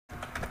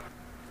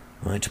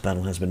Right,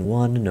 battle has been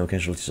won. No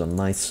casualties on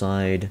my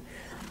side.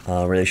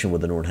 Relation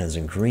with the North has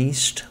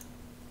increased.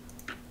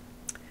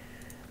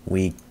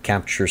 We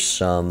capture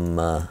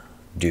some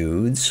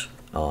dudes.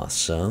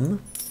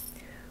 Awesome.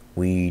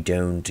 We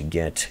don't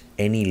get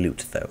any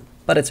loot, though.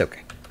 But it's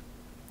okay.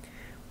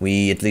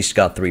 We at least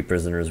got 3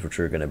 prisoners, which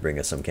are going to bring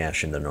us some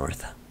cash in the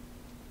North.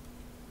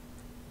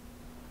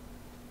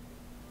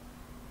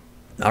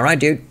 Alright,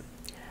 dude.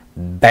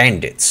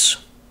 Bandits.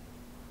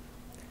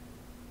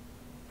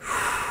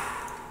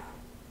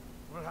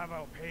 We'll have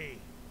our pay.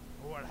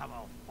 We'll have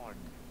our fun.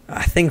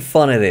 I think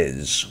fun it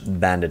is,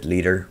 bandit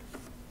leader.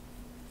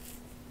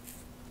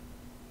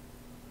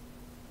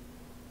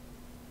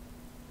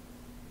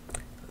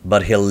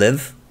 But he'll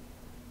live?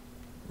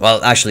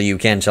 Well, actually, you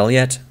can't tell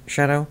yet,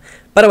 Shadow.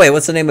 By the way,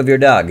 what's the name of your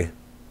dog?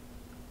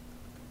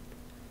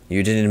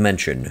 You didn't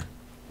mention.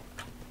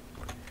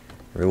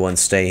 Everyone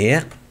stay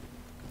here.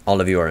 All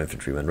of you are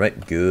infantrymen,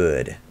 right?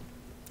 Good.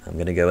 I'm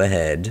gonna go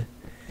ahead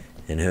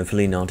and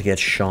hopefully not get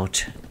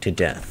shot to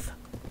death.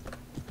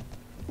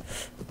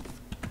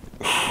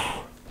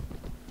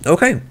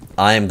 Okay.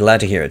 I am glad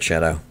to hear it,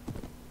 Shadow.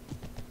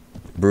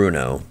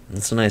 Bruno.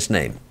 That's a nice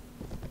name.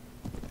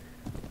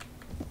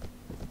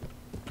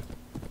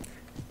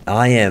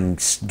 I am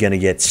gonna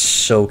get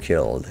so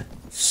killed.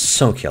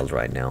 So killed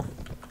right now.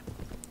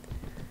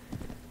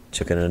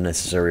 Took an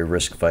unnecessary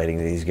risk fighting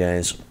these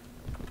guys.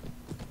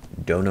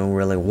 Don't know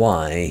really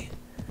why,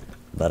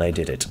 but I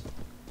did it.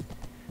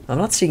 I'm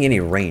not seeing any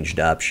ranged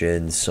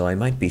options, so I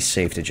might be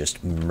safe to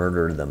just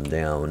murder them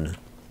down.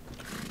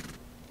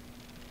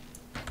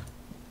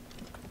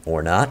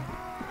 Or not.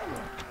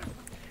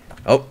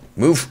 Oh,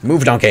 move,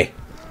 move, donkey!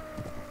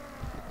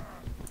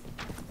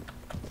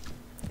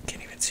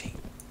 Can't even see.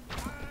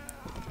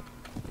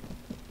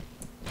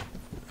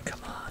 Come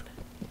on.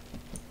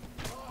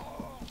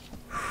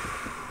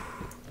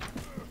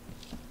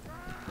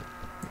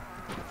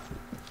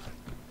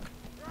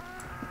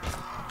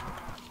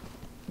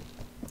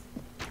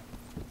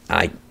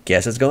 I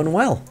guess it's going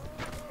well.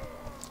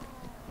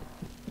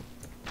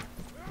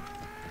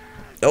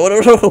 Oh, no,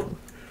 no!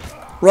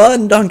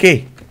 Run,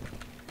 donkey!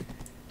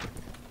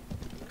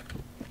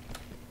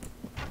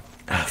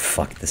 Ah,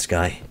 fuck this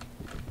guy.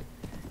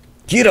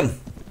 Get him!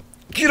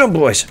 Get him,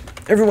 boys!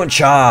 Everyone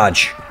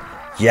charge!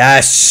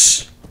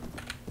 Yes!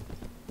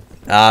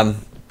 Oh,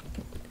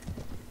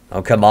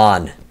 come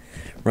on.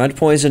 Rat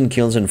poison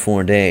kills in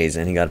 4 days,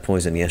 and he got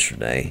poisoned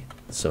yesterday.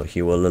 So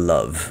he will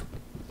love.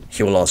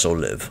 He will also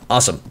live.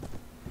 Awesome.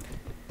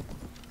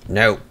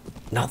 No.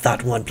 Not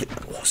that one, please.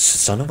 Oh,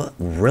 son of a...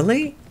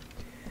 Really?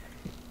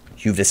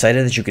 You've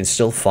decided that you can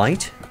still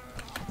fight?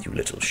 You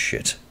little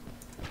shit.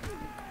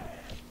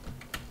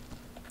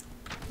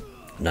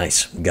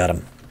 Nice. Got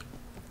him.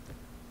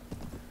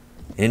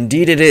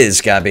 Indeed it is,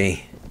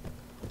 Gabby.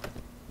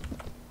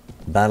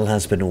 Battle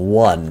has been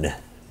won.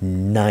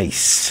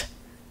 Nice.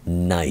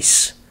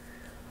 Nice.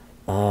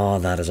 Oh,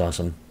 that is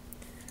awesome.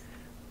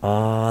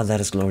 Oh, that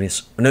is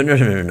glorious. No, no,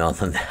 no, no, no, not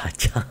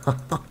that.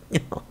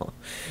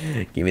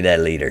 Give me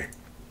that leader.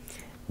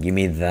 Give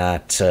me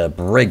that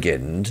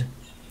brigand.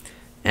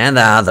 And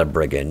the other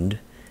brigand.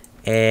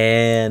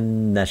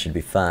 And that should be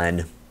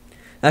fine.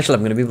 Actually,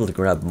 I'm going to be able to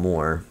grab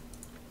more.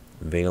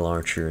 Veil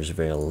archers,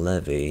 veil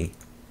levy.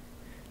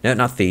 No,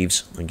 not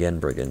thieves. Again,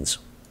 brigands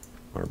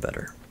are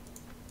better.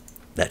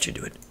 That should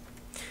do it.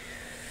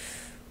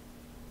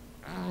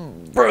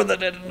 Bro, that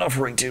did enough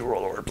ring 2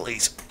 roll over,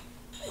 please.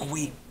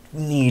 We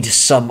need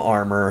some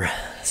armor,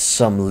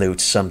 some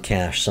loot, some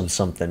cash, some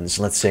somethings.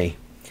 Let's see.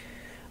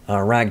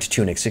 Ragged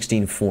tunic,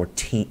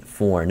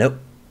 1614. Nope.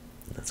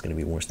 That's going to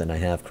be worse than I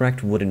have.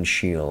 Cracked wooden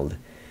shield.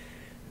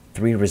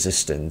 3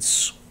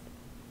 resistance.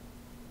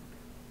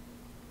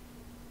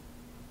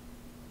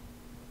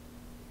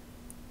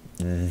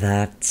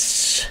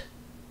 That's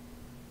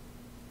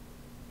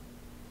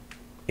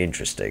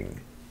interesting.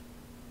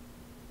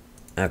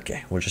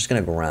 Okay, we're just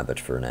going to grab it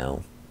for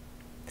now.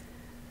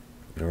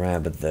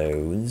 Grab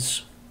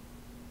those.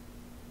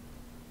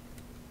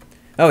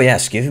 Oh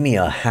yes, give me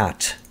a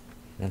hat.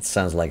 That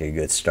sounds like a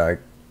good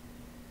start.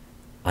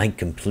 I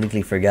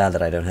completely forgot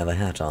that I don't have a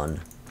hat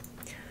on.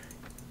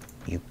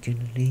 You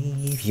can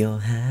leave your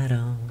hat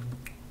on.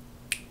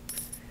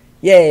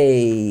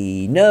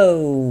 Yay!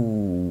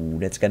 No!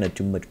 That's kind of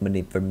too much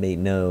money for me.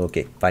 No,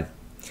 okay, fine.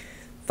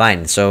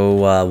 Fine,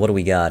 so what do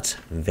we got?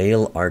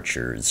 Veil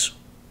archers.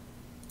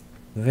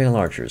 Veil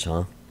archers,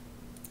 huh?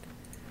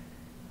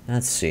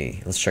 Let's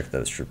see. Let's check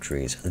those troop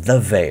trees. The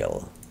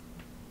Veil.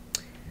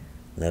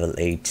 Level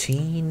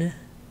 18.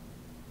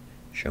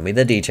 Show me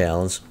the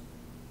details.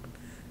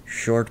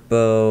 Short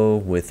bow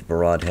with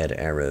broadhead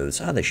arrows.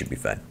 Ah, they should be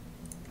fine.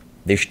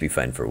 They should be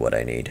fine for what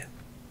I need.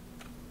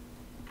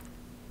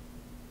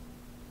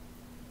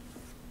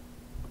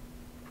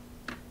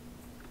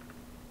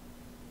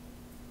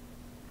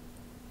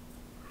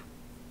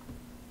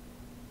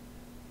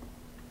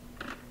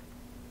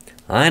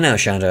 I know,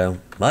 Shadow,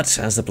 but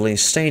as the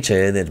police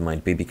stated, it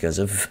might be because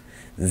of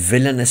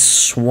villainous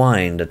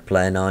swine that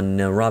plan on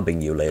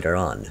robbing you later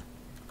on.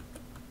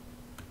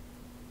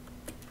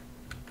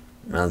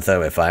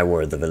 Although if I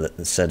were the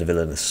said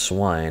villainous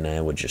swine, I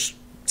would just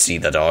see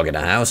the dog in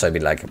a house. I'd be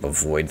like,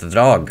 avoid the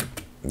dog.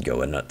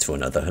 Go to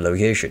another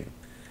location.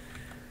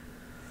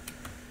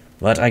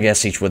 But I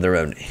guess each with their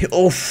own.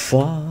 Oh,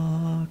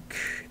 fuck.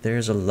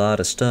 There's a lot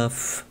of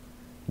stuff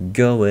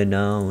going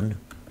on.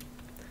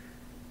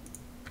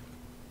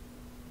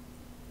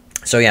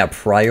 So yeah,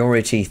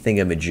 priority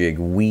thingamajig.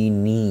 We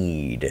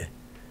need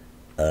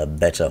a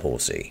better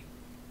horsey.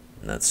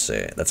 That's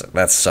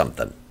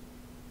something.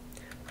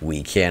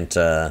 We can't,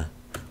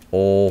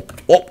 oh,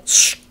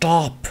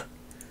 stop!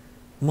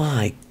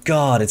 My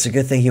god, it's a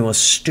good thing he was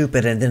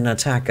stupid and didn't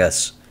attack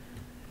us.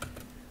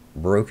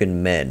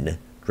 Broken men.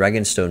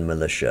 Dragonstone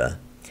militia.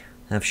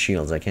 Have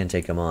shields, I can't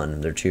take them on.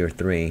 They're tier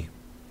 3.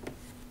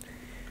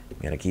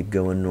 Gotta keep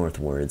going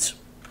northwards.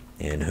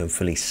 And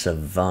hopefully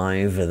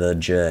survive the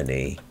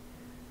journey.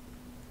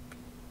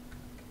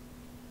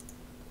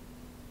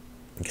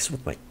 I guess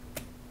with my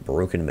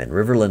broken men.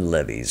 Riverland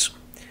levies.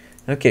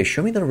 Okay,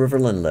 show me the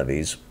Riverland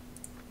levies.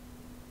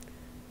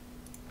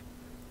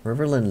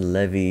 Riverland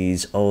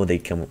levies. Oh, they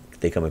come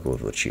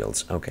equipped with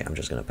shields. Okay, I'm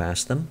just gonna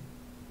pass them.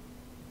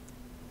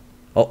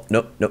 Oh,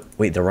 no.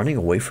 Wait, they're running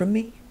away from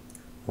me?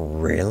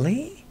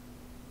 Really?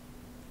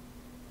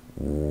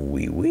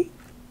 Oui.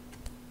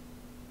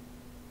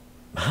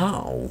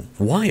 How?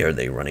 Why are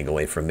they running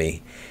away from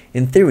me?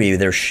 In theory,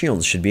 their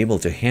shields should be able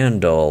to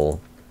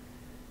handle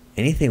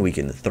anything we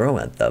can throw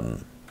at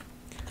them.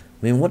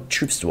 I mean, what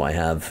troops do I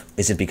have?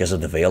 Is it because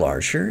of the Veil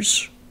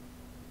Archers?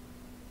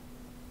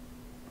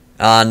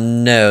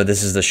 No,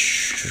 this is the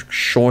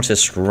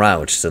shortest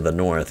route to the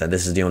north, and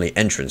this is the only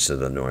entrance to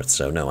the north,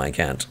 so no, I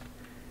can't.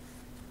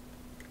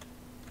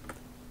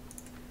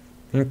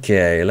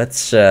 Okay,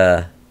 let's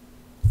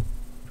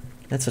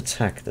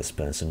attack this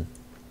person.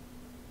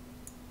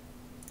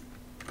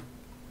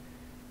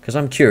 Because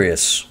I'm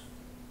curious.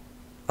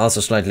 I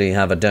also slightly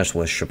have a death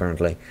wish,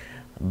 apparently.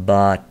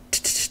 But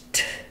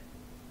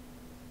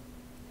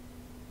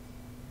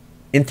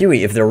in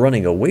theory, if they're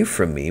running away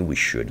from me, we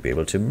should be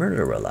able to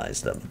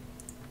murderize them.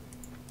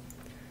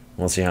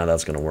 We'll see how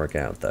that's going to work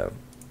out, though.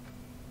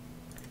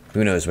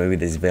 Who knows, maybe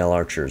these Veil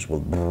Archers will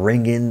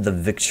bring in the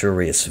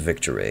victorious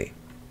victory.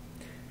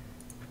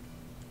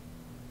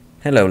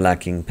 Hello,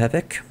 Lacking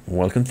Pepek.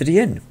 Welcome to the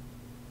inn.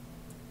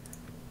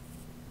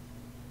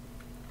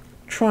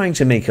 Trying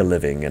to make a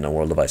living in a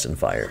world of ice and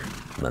fire,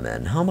 my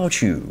man. How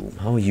about you?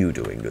 How are you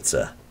doing, good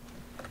sir?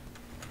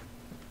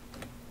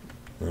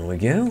 There we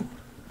go.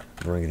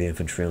 Bring the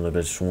infantry a little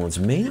bit towards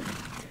me.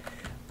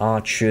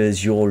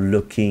 Archers, you're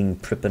looking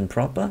prim and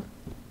proper.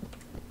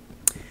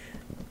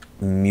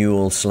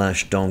 Mule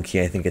 /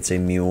 donkey, I think it's a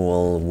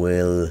mule,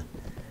 will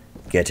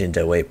get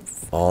into way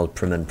all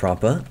prim and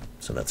proper,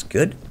 so that's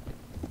good.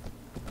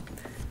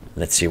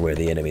 Let's see where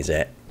the enemy's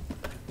at.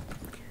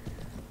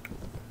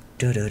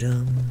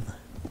 Dum.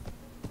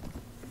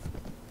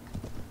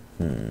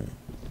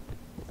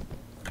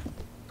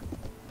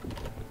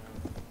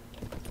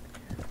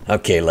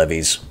 Okay,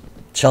 levies.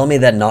 Tell me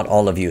that not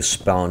all of you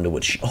spawned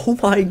with oh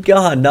my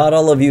god, not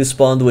all of you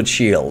spawned with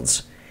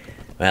shields.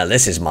 Well,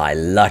 this is my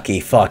lucky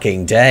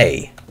fucking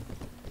day.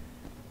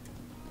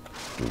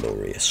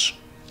 Glorious.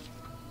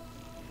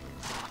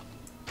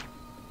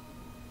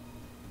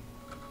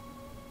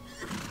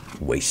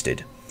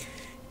 Wasted.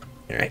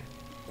 Alright.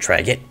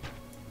 Drag it.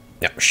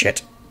 Oh,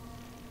 shit.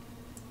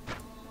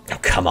 Oh,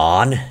 come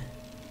on.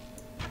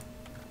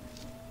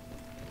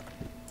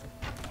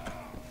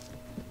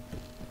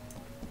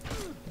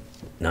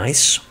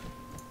 Nice.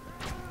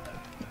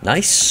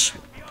 Nice.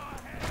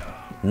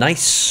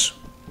 Nice.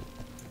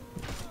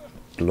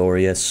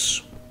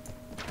 Glorious.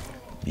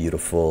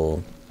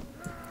 Beautiful.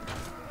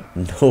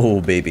 No,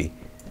 baby.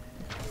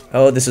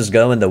 Oh, this is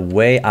going the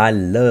way I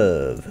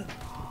love.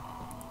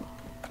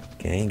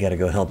 Okay, gotta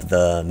go help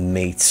the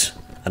mates.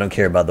 I don't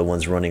care about the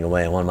ones running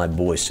away. I want my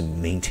boys to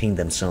maintain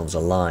themselves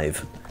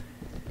alive.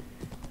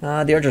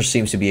 The archer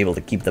seems to be able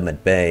to keep them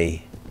at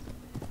bay.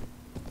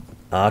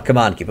 Come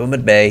on, keep them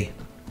at bay.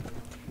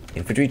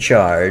 Infantry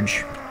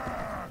charge.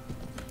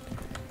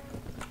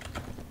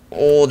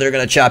 Oh, they're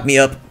gonna chop me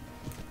up.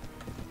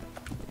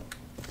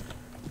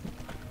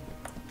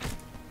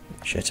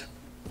 Shit.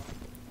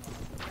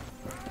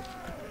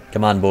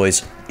 Come on,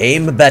 boys.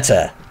 Aim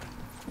better.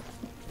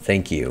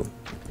 Thank you.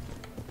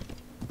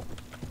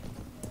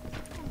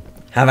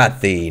 How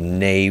about the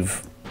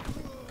knave?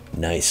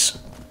 Nice.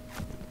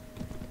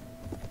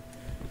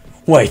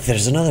 Wait,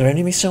 there's another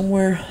enemy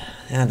somewhere?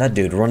 Ah, that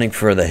dude running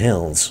for the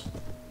hills.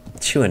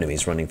 2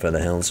 enemies running for the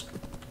hills.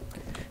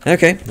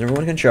 Okay,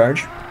 everyone can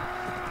charge.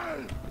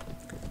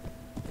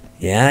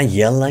 Yeah,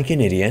 yell like an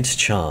idiot.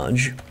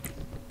 Charge.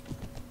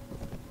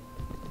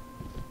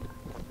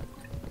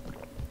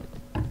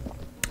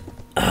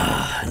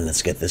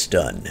 Let's get this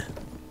done.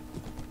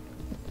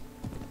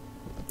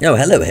 Oh,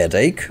 hello,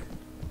 headache.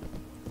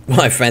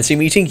 I fancy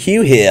meeting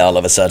you here all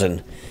of a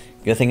sudden.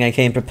 Good thing I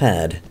came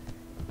prepared.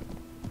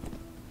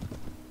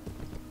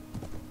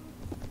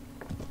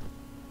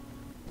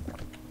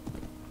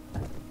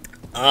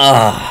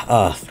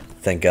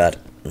 Thank God.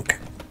 Okay.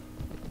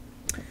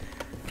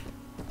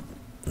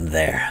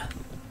 There.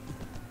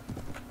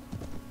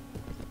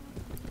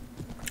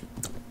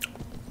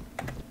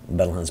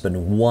 Battle has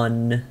been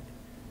won.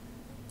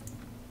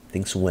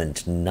 Things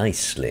went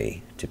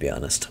nicely, to be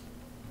honest.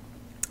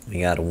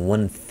 We got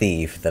one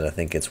thief that I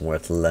think it's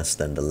worth less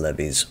than the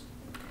levies.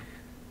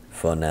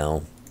 For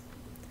now.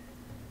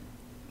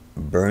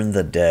 Burn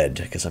the dead,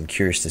 because I'm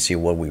curious to see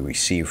what we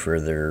receive for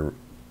their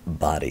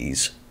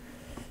bodies.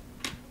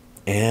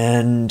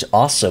 And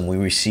awesome, we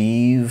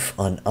receive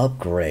an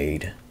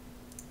upgrade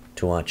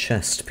to our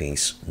chest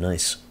piece.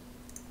 Nice.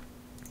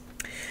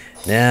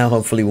 Now,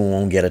 hopefully we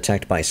won't get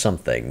attacked by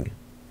something.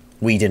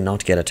 We did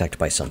not get attacked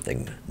by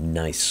something.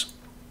 Nice.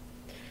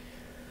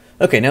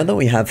 Okay, now that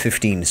we have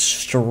 15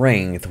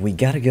 strength, we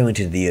gotta go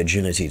into the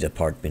agility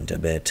department a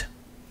bit.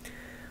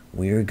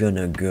 We're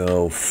gonna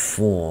go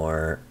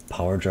for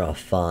power draw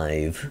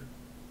 5.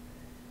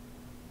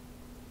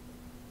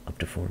 Up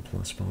to 4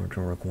 plus power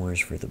draw requires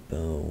for the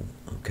bow.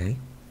 Okay.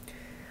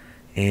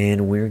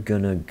 And we're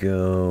gonna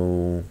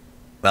go...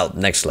 Well,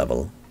 next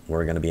level.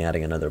 We're gonna be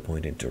adding another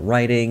point into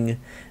riding.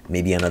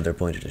 Maybe another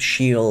point into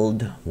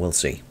shield. We'll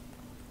see.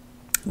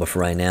 But for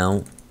right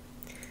now...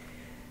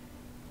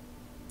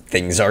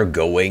 Things are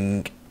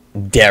going...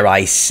 Dare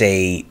I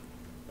say...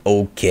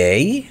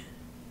 Okay?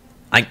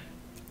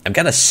 I'm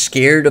kind of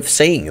scared of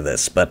saying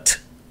this, but...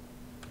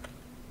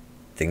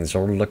 Things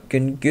are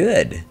looking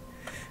good.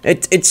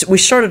 We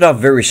started off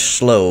very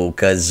slow,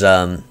 because,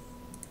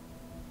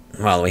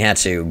 well, we had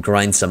to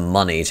grind some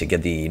money to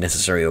get the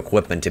necessary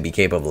equipment to be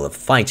capable of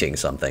fighting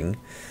something.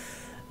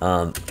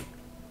 Hi.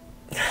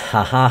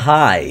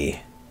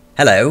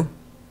 Hello.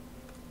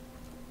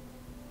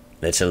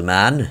 Little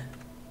man.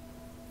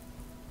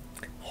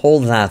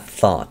 Hold that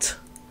thought.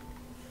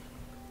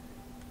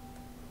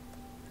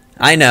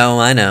 I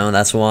know,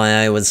 that's why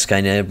I was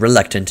kind of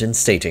reluctant in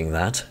stating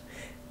that.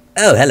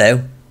 Oh,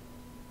 hello.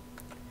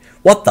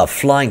 What the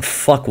flying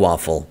fuck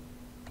waffle?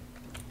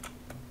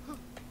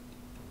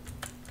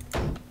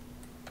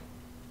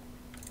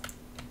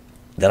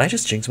 Did I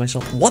just jinx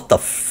myself? What the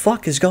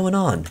fuck is going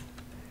on?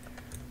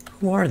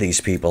 Who are these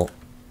people?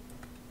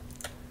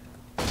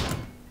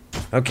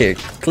 Okay,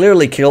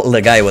 clearly kill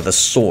the guy with a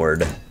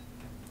sword.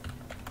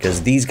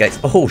 Because these guys...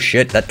 Oh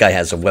shit, that guy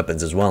has some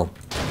weapons as well.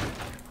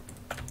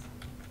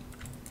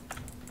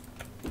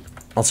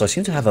 Also, I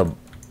seem to have a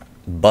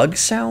bug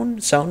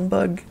sound? Sound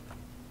bug?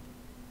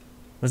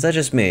 Was that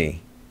just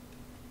me?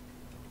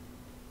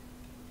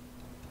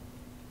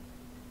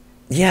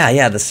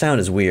 Yeah, the sound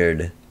is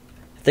weird.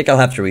 I think I'll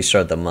have to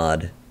restart the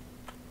mod.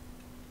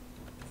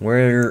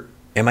 Where...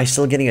 Am I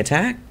still getting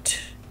attacked?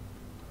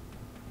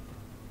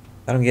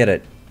 I don't get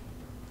it.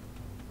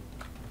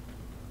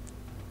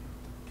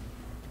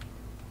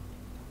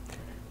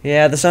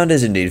 Yeah, the sound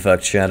is indeed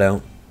fucked,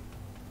 Shadow.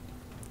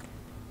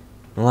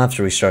 I'll have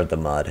to restart the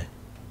mod.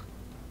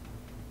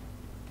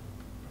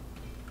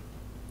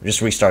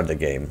 Just restart the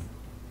game.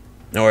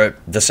 Or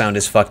the sound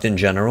is fucked in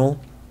general.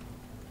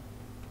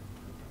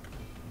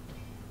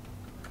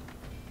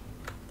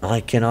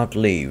 I cannot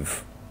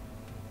leave.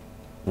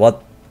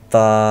 What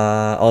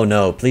the... Oh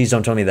no, please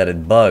don't tell me that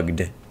it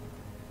bugged.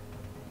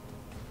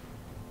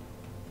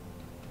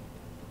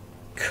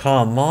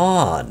 Come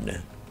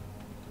on.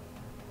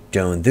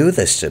 Don't do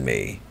this to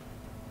me.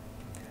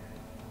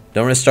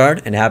 Don't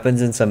restart. It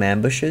happens in some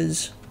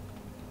ambushes.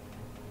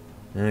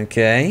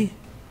 Okay.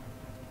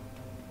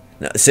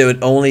 No, so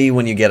it only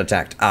when you get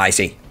attacked. Ah, I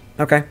see.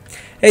 Okay.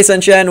 Hey,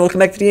 Sunshine. Welcome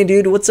back to the end,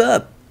 dude. What's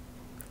up?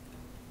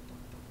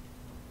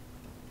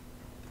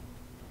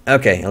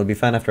 Okay, it'll be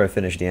fine after I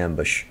finish the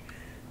ambush.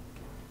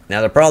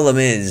 Now, the problem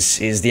is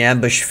the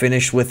ambush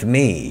finished with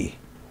me?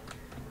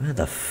 Where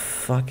the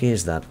fuck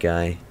is that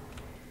guy?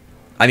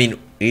 I mean,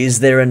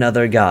 is there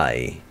another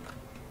guy?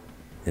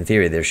 In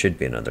theory, there should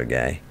be another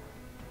guy.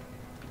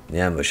 The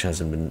ambush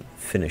hasn't been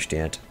finished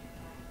yet.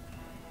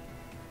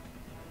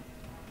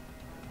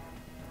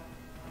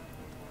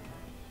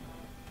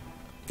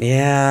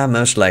 Yeah,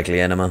 most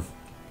likely, Enema.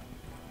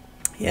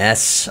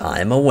 Yes,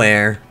 I'm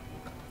aware.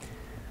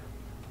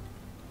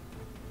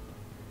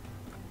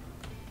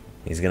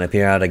 He's gonna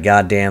appear out of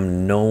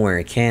goddamn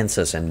nowhere,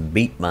 Kansas, and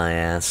beat my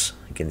ass.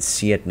 I can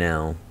see it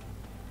now.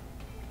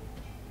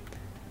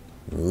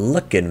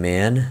 Looking,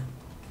 man.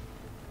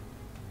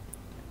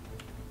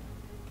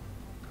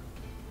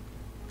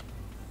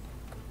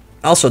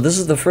 Also, this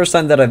is the first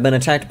time that I've been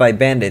attacked by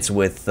bandits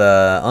with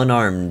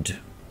unarmed,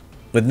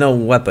 with no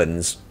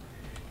weapons.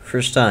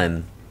 First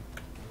time.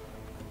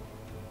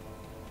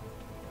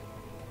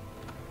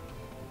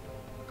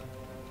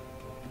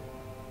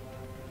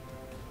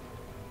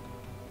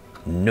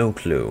 No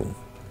clue.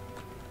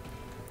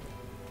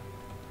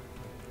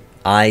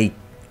 Can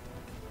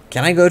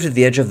I go to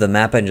the edge of the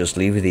map and just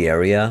leave the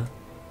area?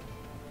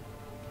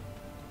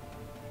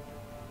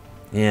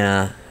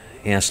 Yeah,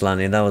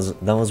 Slani,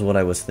 that was what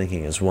I was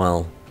thinking as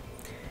well.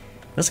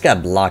 This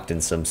got blocked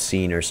in some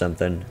scene or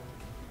something.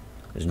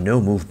 There's no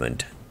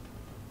movement.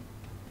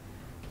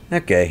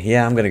 Okay,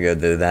 yeah, I'm gonna go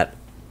do that.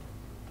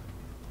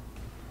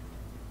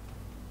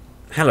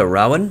 Hello,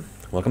 Rowan.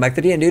 Welcome back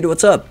to the end, dude.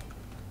 What's up?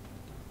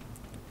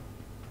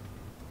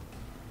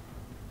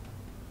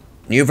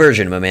 New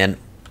version, my man.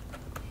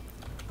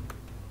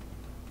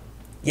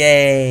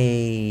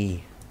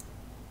 Yay!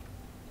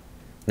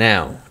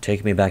 Now,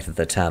 take me back to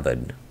the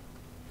tavern.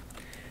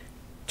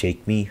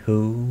 Take me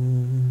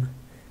home.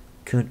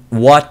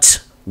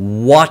 What?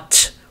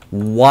 What?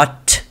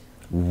 What?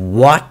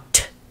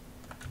 What?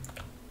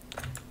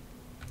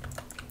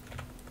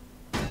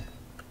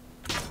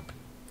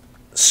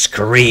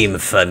 Scream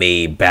for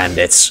me,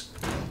 bandits.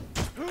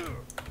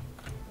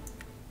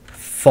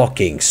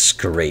 Fucking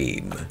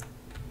scream.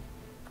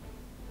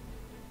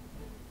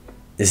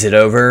 Is it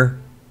over?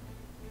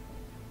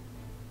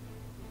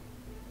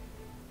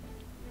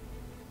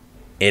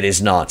 It is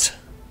not.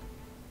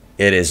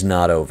 It is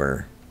not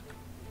over.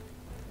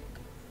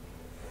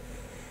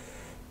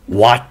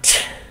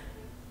 What?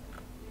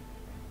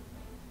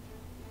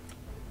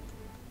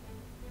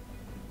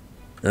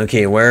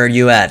 Okay, where are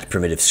you at,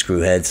 primitive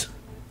screwheads?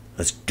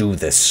 Let's do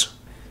this.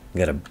 I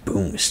got a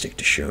boomstick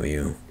to show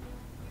you.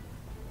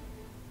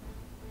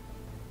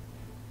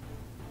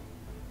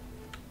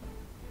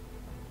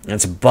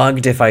 It's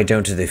bugged if I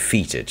don't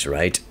defeat it,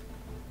 right?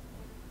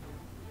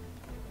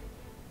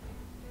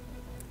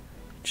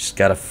 Just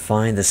gotta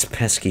find this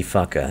pesky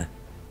fucker.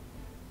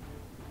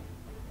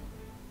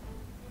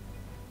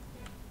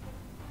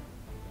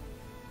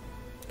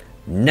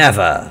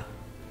 Never!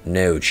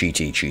 No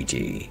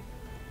cheaty.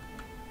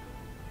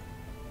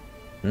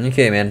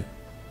 Okay, man.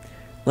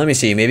 Let me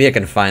see, maybe I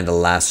can find the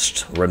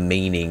last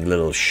remaining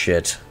little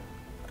shit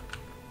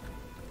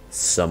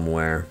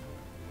somewhere.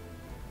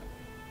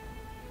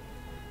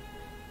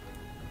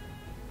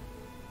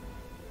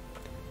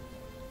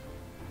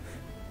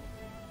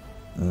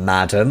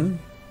 Madam?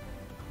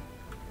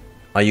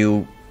 Are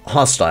you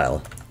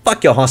hostile?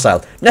 Fuck, you're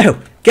hostile.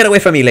 No! Get away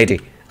from me,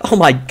 lady! Oh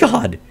my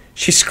god!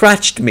 She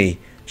scratched me!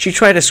 She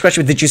tried to scratch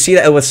me. Did you see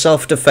that? It was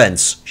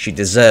self-defense. She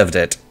deserved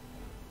it.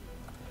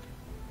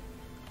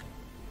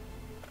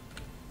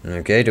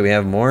 Okay, do we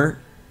have more?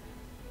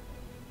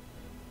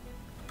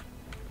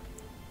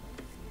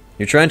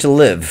 You're trying to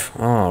live.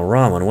 Oh,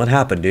 Raman, what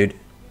happened, dude?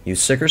 You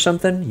sick or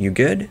something? You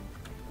good?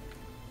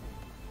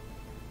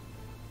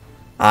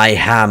 I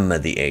am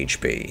the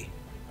HB.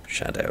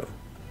 Shadow.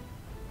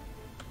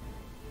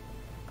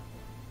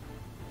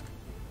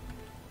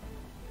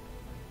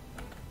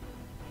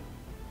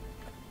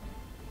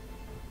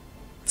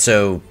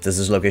 So, does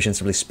this location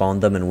simply spawn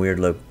them in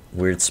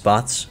weird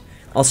spots?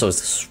 Also, is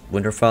this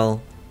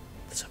Winterfell?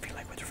 Does it feel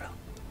like Winterfell?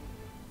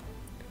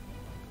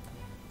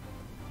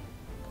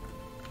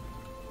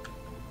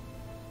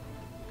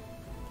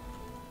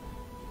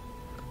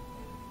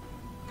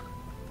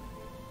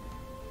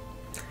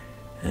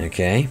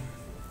 Okay.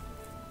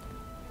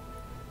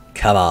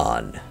 Come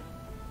on.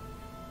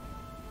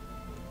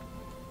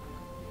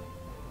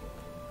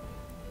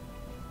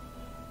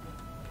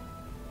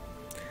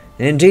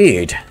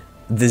 Indeed.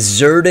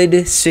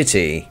 Deserted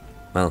city.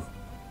 Well,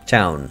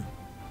 town.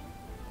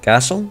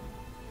 Castle?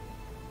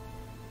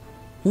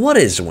 What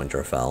is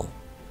Winterfell?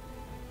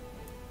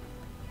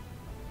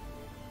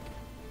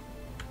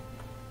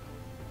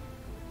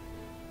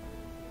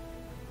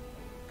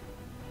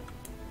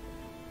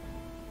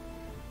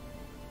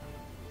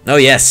 Oh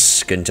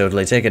yes, can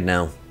totally take it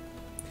now.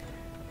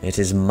 It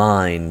is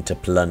mine to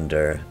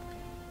plunder.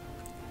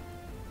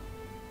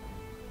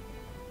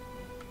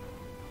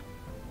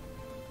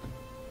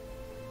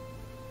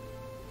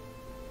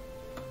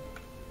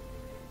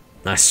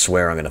 I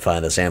swear I'm gonna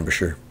find this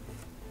ambusher.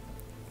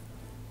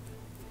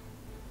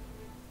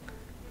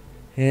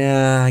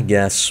 Yeah, I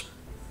guess.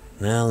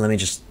 Well, let me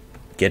just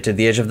get to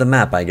the edge of the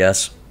map, I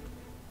guess.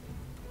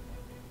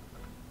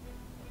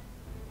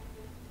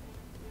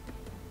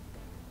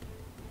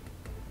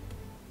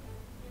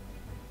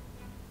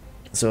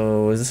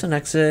 So, is this an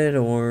exit,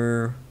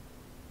 or...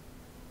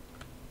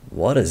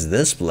 What is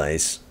this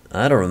place?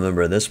 I don't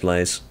remember this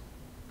place.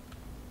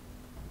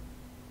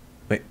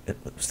 Wait,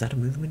 was that a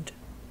movement?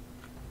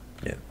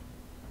 No.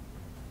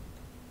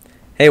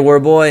 Hey,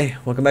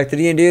 Warboy. Welcome back to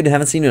the end, dude.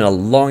 Haven't seen you in a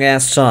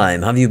long-ass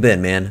time. How have you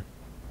been, man?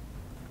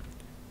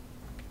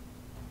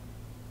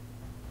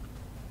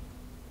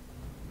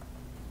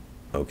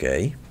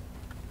 Okay.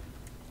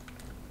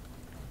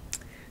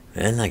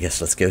 And I guess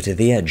let's go to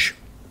the edge.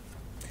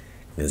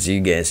 Because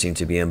you guys seem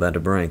to be about to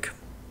break.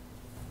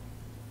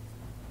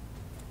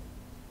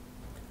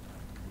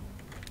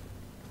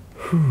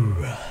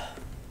 Whew.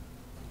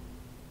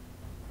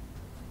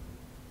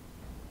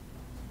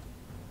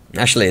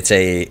 Actually,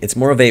 it's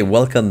more of a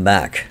welcome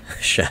back,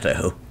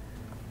 Shadow.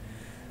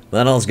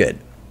 But all's good.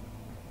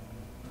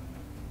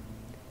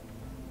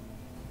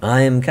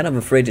 I am kind of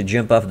afraid to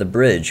jump off the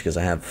bridge because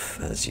I have,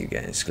 as you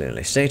guys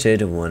clearly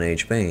stated, 1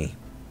 HP.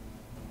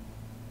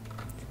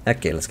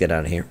 Okay, let's get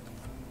out of here.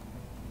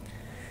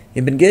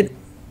 You've been good.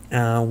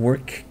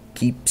 Work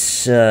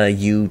keeps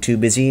you too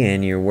busy,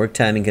 and your work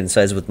timing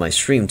coincides with my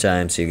stream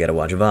time, so you gotta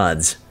watch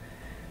VODs.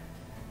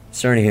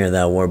 Starting to hear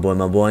that, Warboy,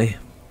 my boy.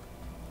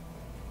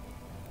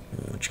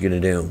 What you gonna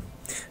do?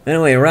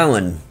 Anyway,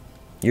 Rowan,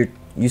 you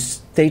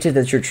stated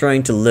that you're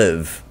trying to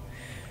live.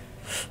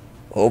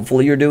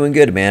 Hopefully you're doing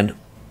good, man.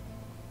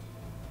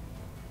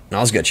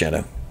 All's good,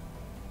 Shadow.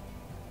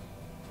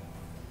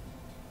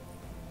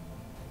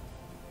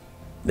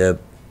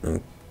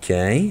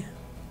 Okay.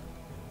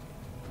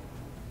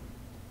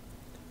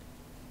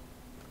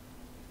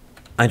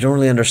 I don't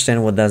really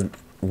understand what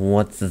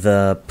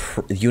the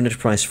unit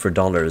price for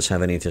dollars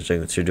have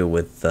anything to do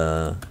with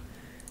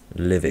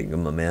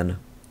living, my man.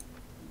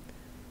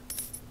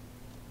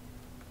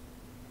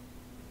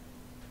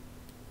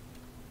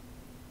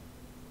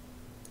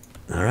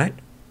 All right.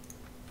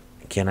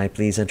 Can I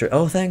please enter?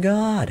 Oh, thank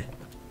God.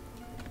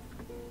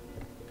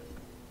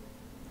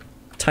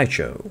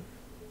 Taicho.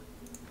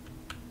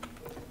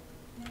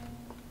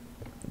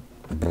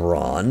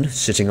 Braun,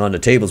 sitting on the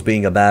tables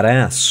being a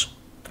badass.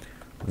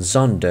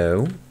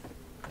 Zondo.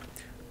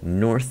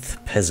 North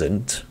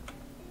Peasant.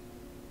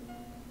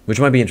 Which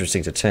might be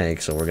interesting to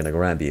take, so we're gonna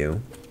grab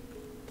you.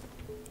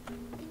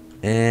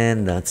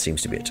 And that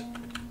seems to be it.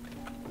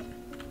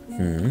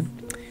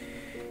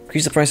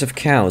 Increase the price of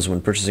cows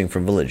when purchasing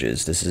from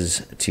villages. This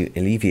is to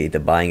alleviate the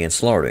buying and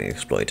slaughtering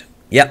exploit.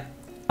 Yep.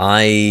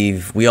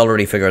 We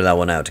already figured that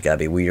one out,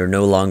 Gabby. We are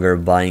no longer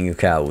buying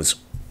cows.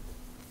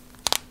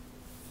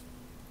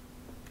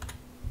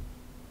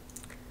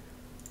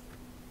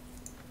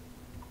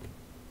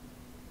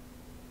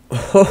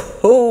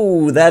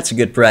 Oh, that's a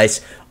good price.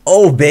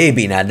 Oh,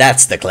 baby, now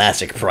that's the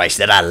classic price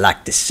that I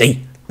like to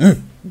see.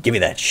 Give me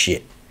that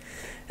shit.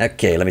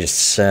 Okay, let me just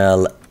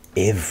sell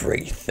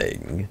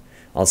everything.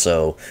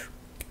 Also,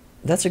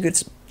 that's a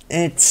good...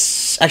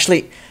 It's...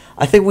 Actually,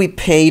 I think we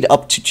paid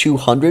up to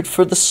 200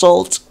 for the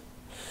salt.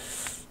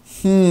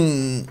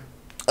 Oh,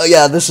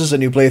 yeah, this is a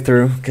new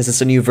playthrough, because it's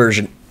a new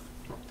version.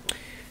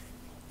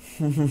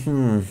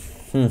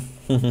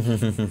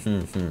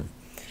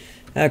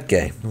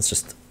 Okay, let's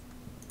just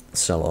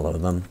sell all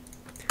of them.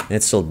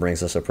 It still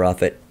brings us a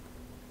profit.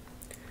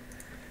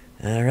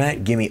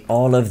 Alright, give me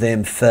all of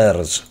them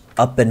furs.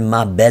 Up in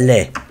my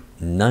belly.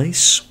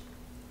 Nice.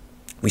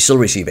 We still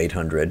receive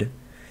 800.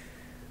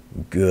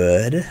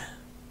 Good.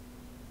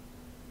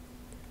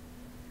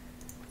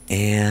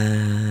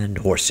 And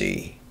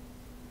horsey.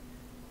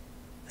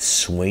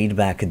 Swayed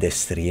back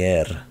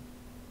destrier.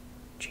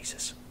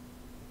 Jesus.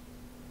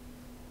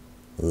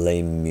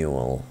 Lame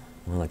mule.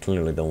 Well, I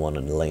clearly don't want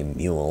a lame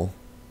mule.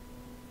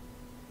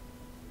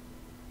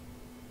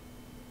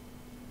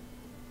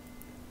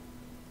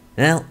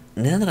 Well,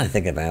 now that I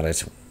think about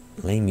it,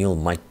 lame mule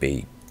might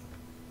be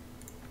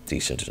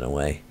decent in a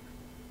way.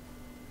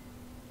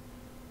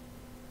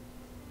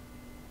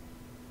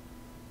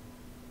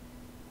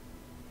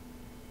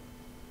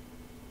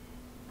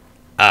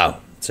 Oh,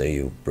 so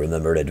you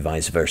remembered it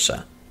vice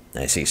versa.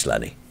 I see,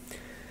 Slutty.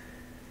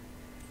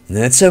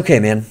 That's okay,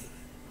 man.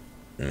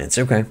 It's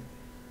okay.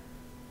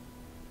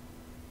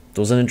 It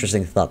was an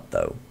interesting thought,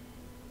 though.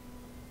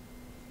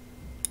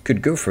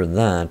 Could go for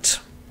that.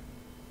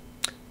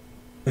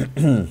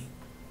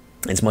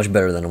 It's much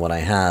better than what I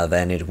have,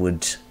 and it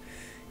would,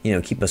 you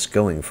know, keep us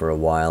going for a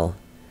while.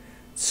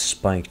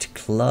 Spiked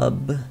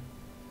club.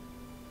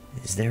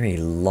 Is there a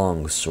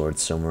long sword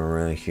somewhere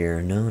around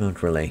here? No,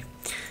 not really.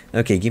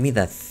 Okay, give me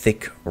that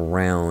thick,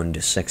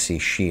 round, sexy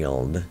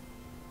shield.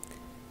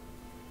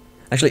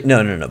 Actually,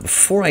 no.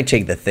 Before I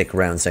take the thick,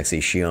 round,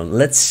 sexy shield,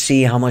 let's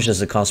see how much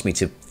does it cost me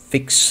to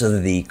fix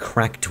the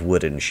cracked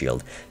wooden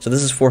shield. So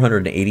this is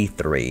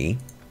 483.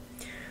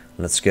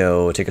 Let's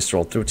go take a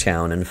stroll through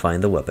town and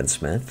find the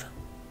weaponsmith.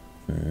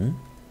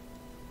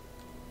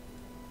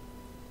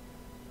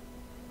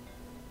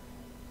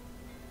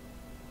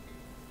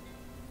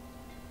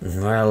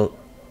 Well,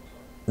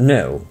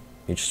 no.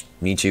 You just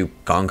need to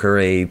conquer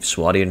a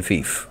Swadian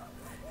fief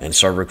and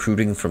start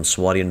recruiting from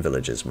Swadian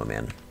villages, my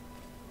man.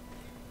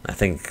 I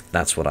think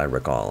that's what I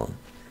recall.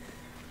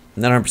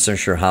 I'm not 100%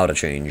 sure how to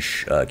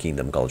change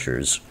kingdom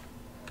cultures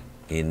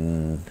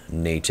in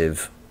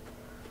native.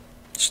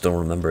 Just don't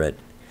remember it.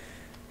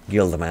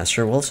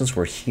 Guildmaster, well, since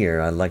we're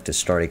here, I'd like to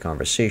start a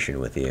conversation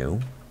with you.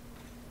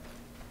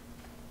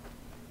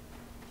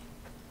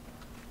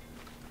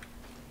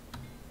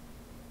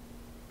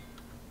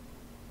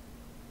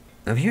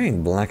 I'm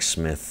hearing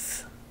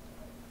blacksmith,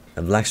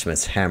 a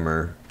blacksmith's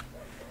hammer,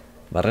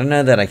 but I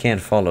know that I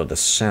can't follow the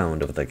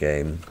sound of the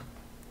game,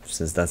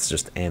 since that's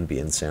just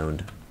ambient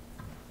sound.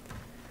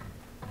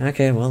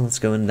 Okay, well, let's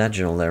go in that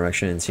general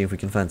direction and see if we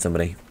can find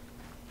somebody.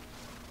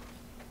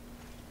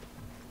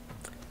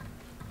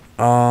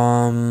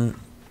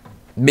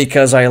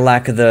 Because I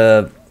lack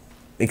the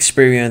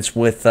experience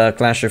with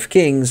Clash of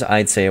Kings,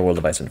 I'd say A World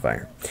of Ice and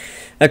Fire.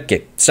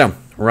 Okay, so,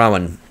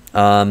 Rowan,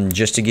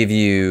 just to give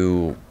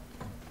you...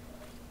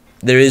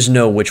 There is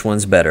no which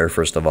one's better,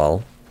 first of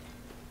all.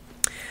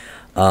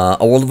 A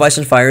World of Ice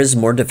and Fire is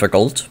more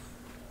difficult.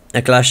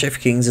 A Clash of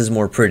Kings is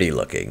more pretty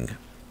looking.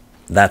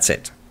 That's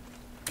it.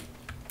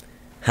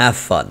 Have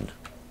fun.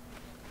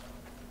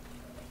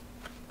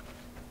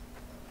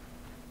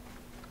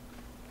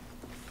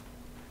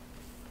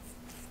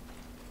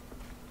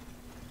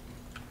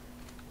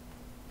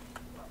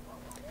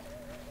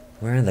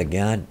 Where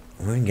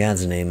in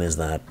God's name is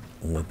that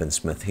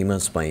weaponsmith?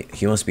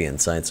 He must be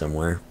inside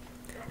somewhere,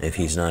 if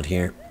he's not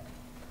here.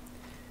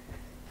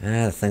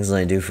 Ah, the things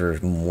I do for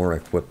more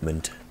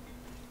equipment.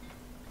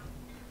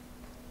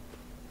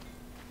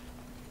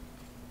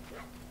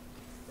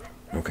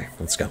 Okay,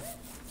 let's go.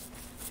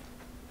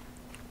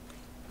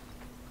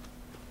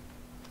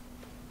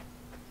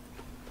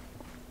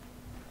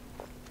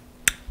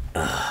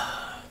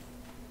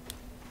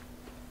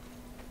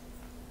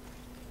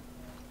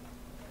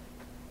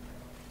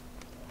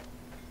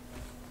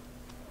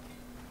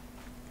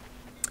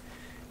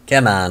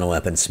 Come on,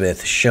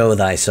 weaponsmith, show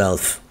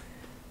thyself.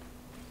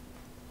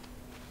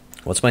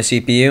 What's my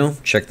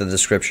CPU? Check the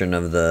description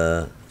of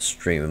the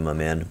stream, my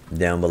man,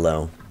 down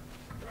below.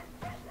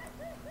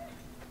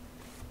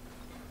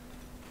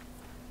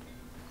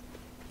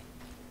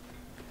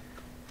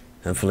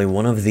 Hopefully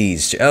one of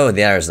these two. Oh,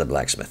 there's the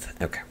blacksmith.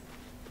 Okay.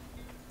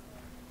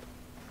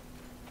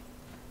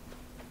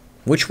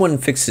 Which one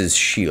fixes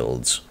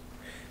shields?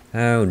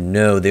 Oh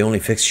no, they only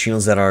fix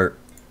shields that are...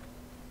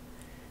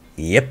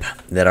 Yep,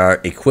 that are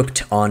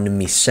equipped on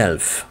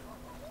myself.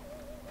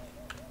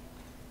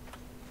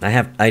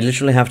 I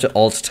literally have to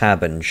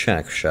alt-tab and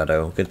check,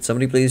 Shadow. Could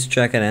somebody please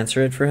check and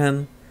answer it for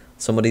him?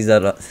 Somebody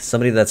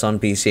that's on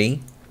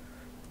PC?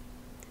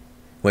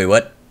 Wait,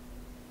 what?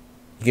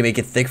 You can make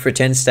it thick for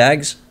 10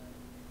 stags?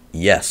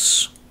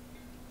 Yes.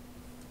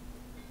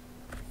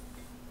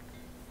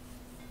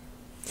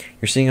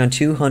 You're seeing on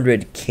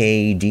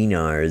 200k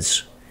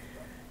dinars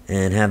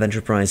and have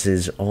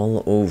enterprises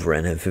all over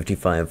and have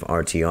 55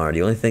 RTR.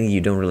 The only thing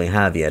you don't really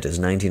have yet is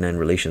 99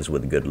 relations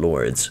with good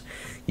lords.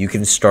 You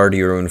can start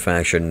your own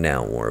faction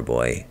now,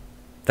 Warboy.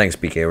 Thanks,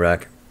 PK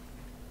Rack.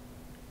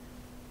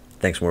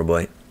 Thanks,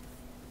 Warboy.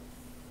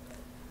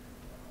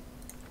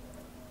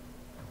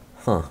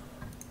 Huh.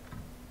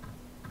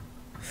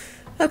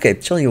 Okay,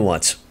 tell you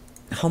what.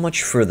 How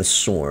much for the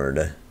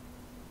sword?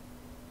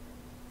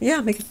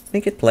 Yeah, make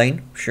it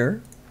plain,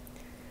 sure.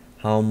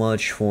 How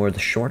much for the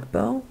short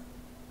bow?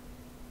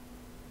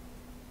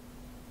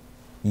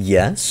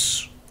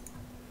 Yes.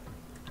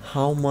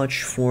 How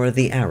much for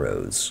the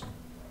arrows?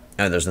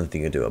 Oh, there's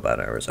nothing you can do about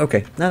arrows.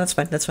 Okay, no, that's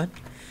fine, that's fine.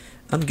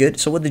 I'm good.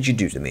 So what did you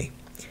do to me?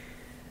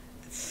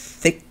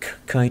 Thick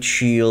kite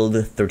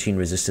shield, 13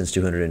 resistance,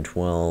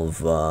 212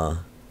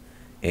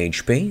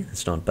 HP.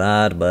 It's not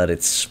bad, but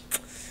it's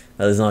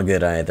not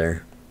good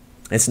either.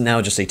 It's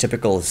now just a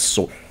typical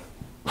sword.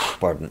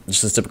 Pardon,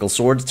 just a typical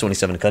sword,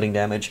 27 cutting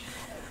damage.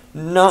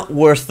 Not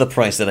worth the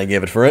price that I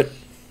gave it for it.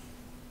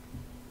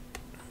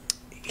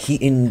 He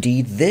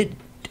indeed did.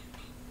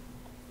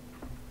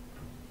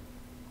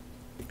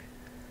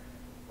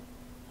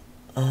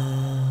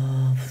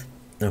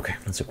 Okay,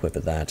 let's equip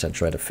that and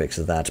try to fix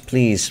that.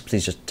 Please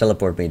just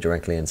teleport me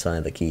directly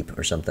inside the keep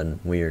or something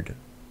weird.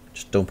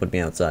 Just don't put me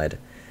outside.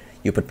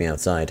 You put me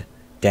outside.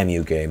 Damn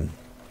you, game.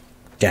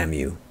 Damn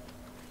you.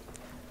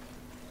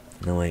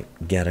 No, I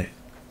get it.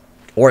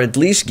 Or at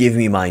least give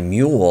me my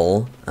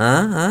mule.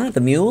 The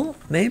mule?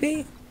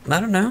 Maybe? I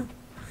don't know.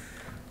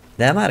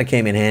 That might have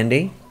came in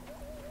handy.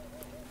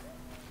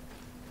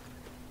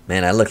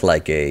 Man, I look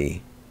like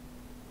a...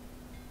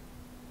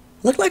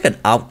 Look like an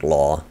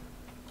outlaw.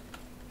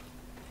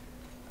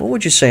 What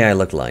would you say I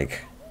look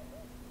like?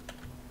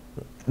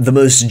 The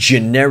most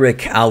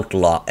generic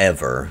outlaw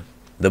ever.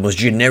 The most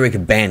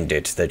generic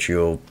bandit that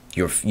you're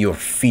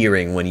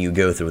fearing when you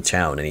go through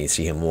town and you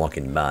see him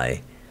walking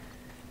by.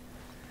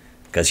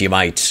 Because he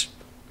might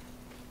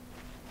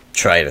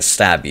try to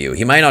stab you.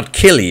 He might not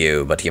kill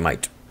you, but he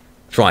might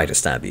try to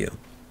stab you.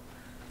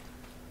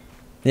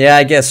 Yeah,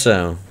 I guess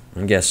so.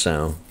 I guess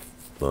so,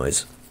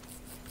 boys.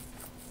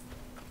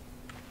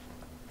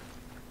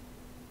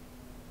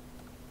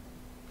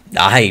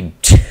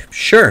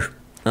 Sure.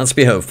 Let's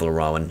be hopeful,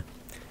 Rowan.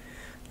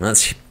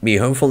 Let's be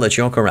hopeful that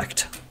you're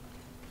correct.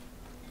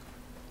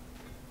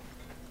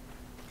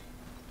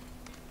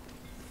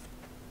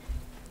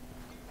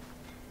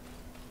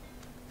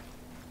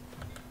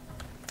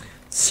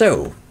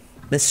 So,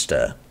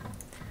 Mister,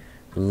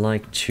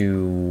 like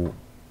to...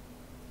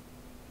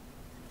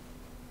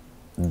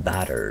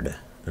 Battered.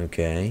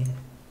 Okay.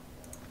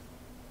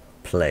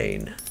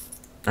 Plain.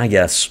 I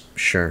guess,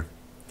 sure.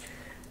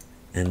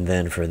 And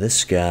then for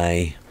this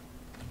guy...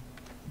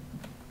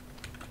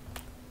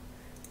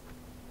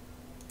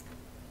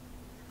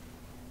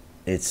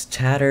 It's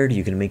tattered,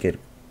 you can make it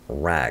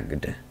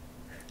ragged.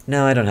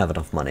 No, I don't have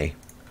enough money.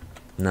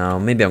 No,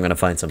 maybe I'm gonna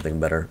find something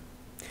better.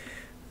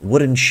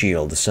 Wooden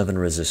shield, 7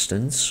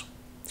 resistance,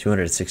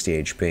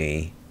 260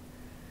 HP.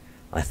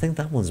 I think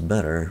that one's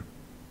better.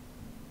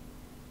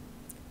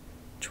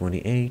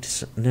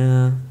 28,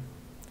 nah.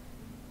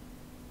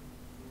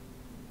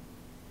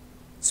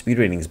 Speed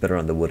rating is better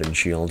on the wooden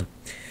shield.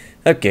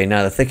 Okay,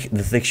 now the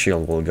thick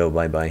shield will go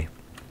bye-bye.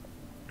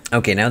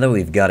 Okay, now that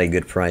we've got a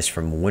good price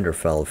from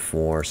Winterfell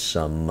for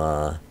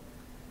some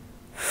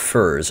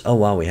furs. Oh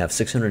wow, we have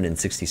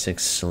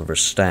 666 silver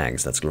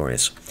stags. That's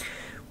glorious.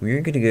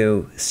 We're going to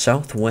go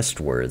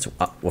southwestwards.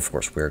 Of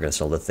course, we're going to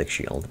sell the thick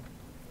shield.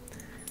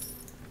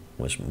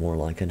 Was more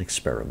like an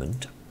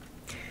experiment.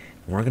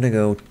 We're going to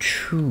go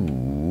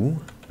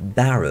to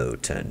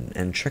Barrowton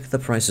and check the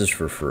prices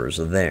for furs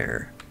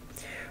there.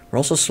 We're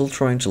also still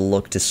trying to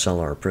look to sell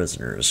our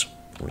prisoners,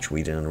 which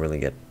we didn't really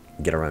get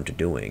around to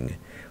doing.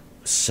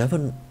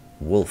 7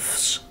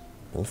 wolves.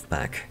 Wolf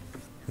pack.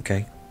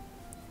 Okay.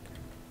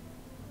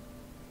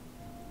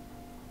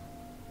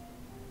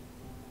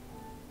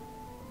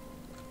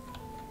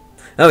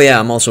 Oh yeah,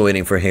 I'm also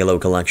waiting for Halo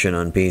Collection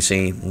on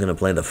PC. I'm gonna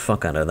play the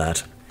fuck out of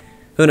that.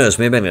 Who knows,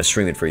 maybe I'm gonna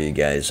stream it for you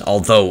guys.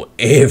 Although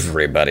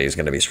everybody's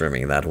gonna be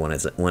streaming that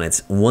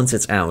once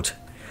it's out.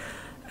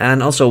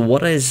 And also,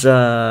 what is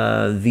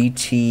VTMB?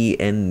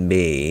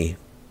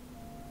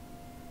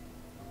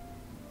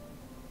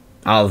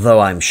 Although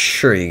I'm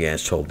sure you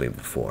guys told me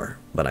before,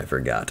 but I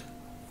forgot.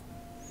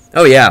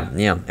 Oh yeah,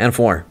 and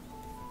 4.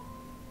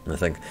 I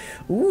think.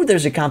 Ooh,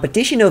 there's a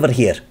competition over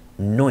here.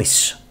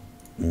 Nice.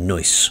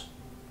 Nice.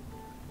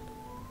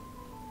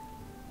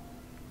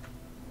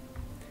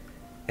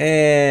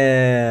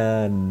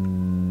 And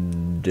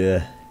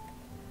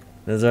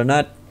those are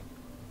not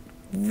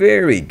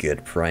very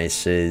good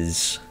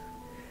prices,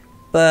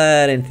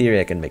 but in theory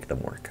I can make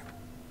them work.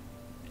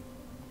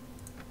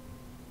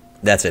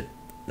 That's it.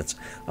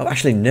 Oh,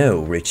 actually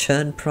no.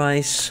 Return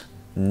price,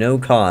 no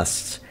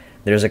costs.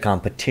 There's a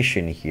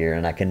competition here,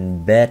 and I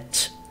can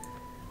bet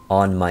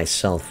on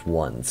myself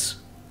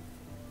once.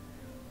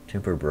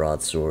 Tempered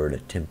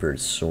broadsword, tempered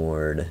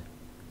sword.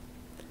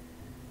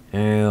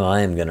 Oh,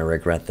 I am gonna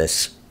regret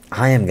this.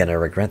 I am gonna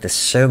regret this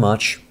so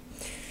much.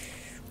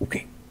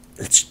 Okay,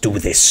 let's do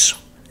this.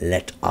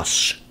 Let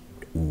us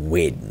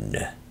win.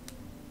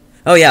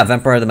 Oh yeah,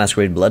 Vampire the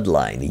Masquerade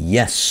Bloodline.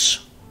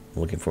 Yes.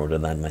 I'm looking forward to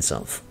that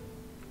myself.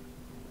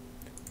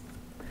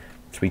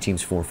 3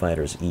 teams, 4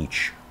 fighters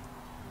each.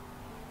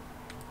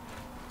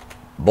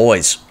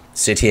 Boys,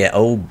 sit here.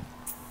 Oh,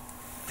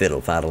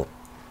 fiddle faddle.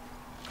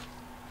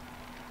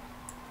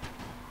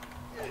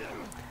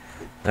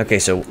 Okay,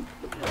 so...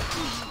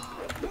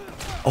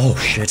 Oh,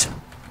 shit.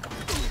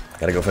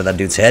 Gotta go for that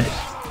dude's head.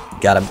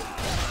 Got him.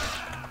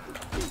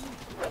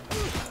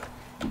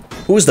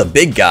 Who's the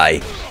big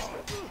guy?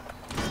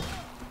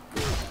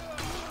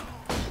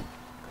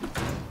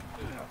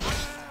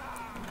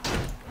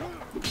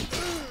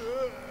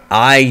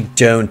 I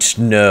don't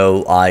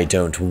know. I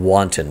don't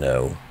want to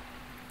know.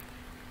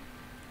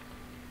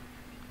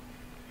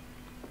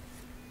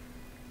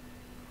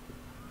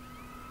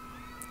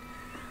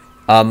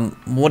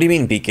 What do you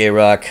mean, BK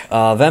Rock?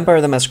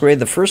 Vampire the Masquerade,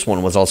 the first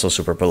one was also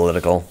super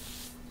political.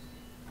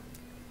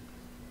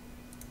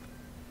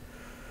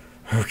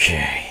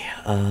 Okay,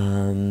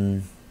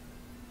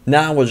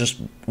 now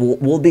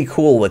we'll be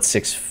cool with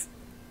 6,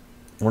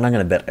 we're not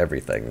gonna bet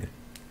everything.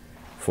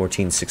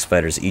 14 6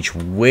 fighters each,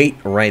 wait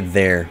right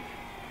there.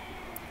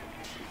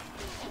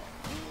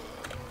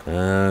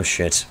 Oh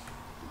shit.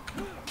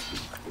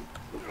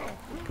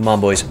 Come on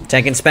boys,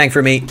 tank and spank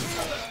for me.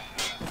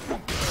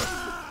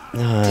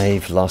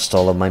 I've lost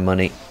all of my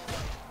money.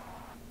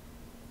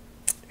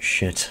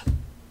 Shit.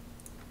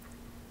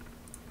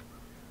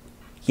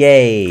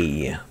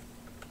 Yay.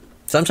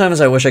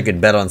 Sometimes I wish I could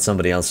bet on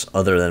somebody else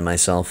other than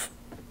myself.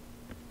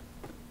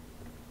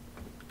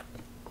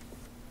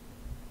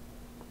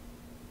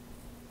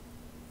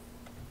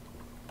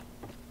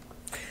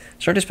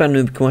 Sorry to spam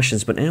noob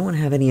questions, but anyone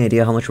have any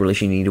idea how much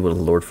relation you need with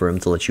a lord for him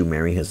to let you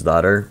marry his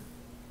daughter?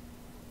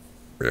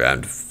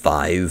 Around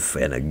 5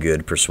 and a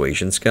good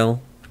persuasion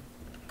skill.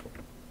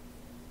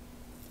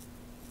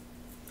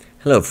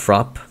 Hello,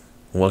 Frop.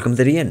 Welcome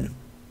to the inn.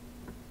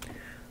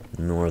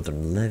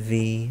 Northern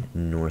Levy,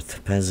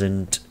 North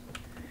Peasant.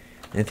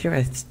 And here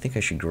I think I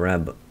should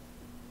grab...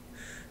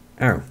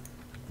 Oh,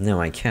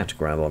 no, I can't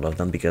grab all of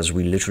them because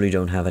we literally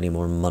don't have any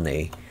more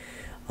money.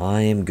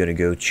 I am gonna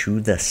go to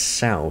the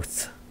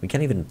south. We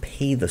can't even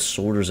pay the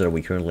soldiers that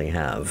we currently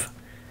have.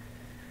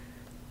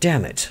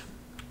 Damn it.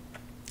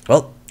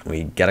 Well,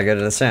 we gotta go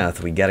to the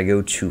south. We gotta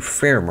go to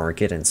Fair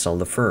Market and sell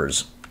the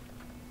furs.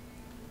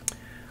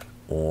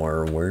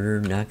 Or we're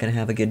not gonna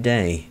have a good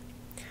day.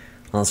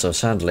 Also,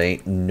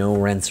 sadly, no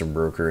ransom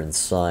broker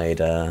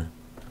inside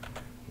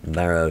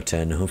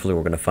Barrowton. Hopefully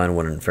we're gonna find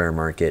one in Fair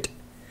Market.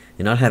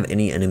 And not have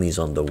any enemies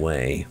on the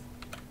way.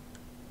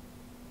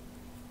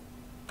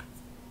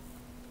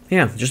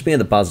 Yeah, just be in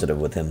the positive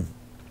with him,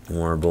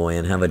 war boy,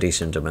 and have a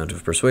decent amount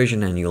of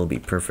persuasion and you'll be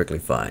perfectly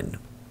fine.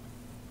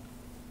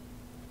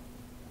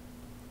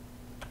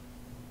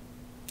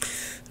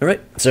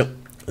 Alright, so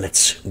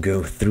let's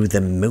go through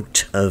the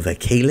moat of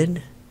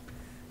Kalin.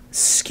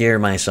 Scare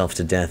myself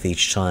to death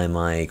each time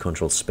I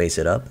control space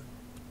it up.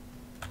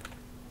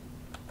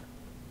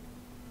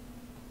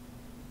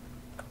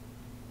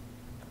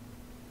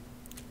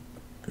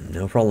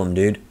 No problem,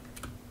 dude.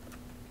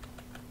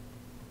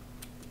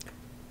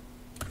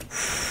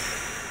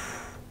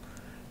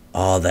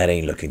 Oh, that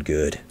ain't looking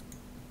good.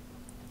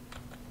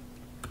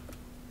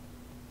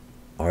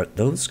 Are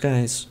those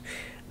guys...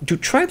 Do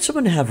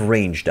tribesmen have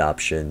ranged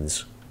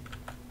options?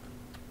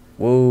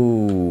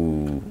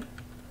 Whoa.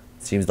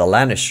 Seems the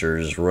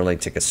Lannisters really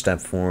took a step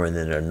forward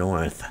in the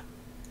north.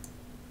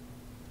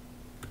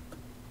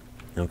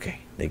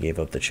 Okay, they gave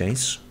up the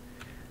chase.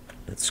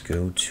 Let's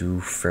go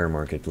to Fair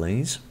Market,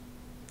 please.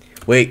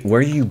 Wait, where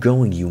are you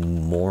going, you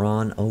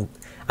moron? Oh,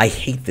 I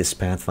hate this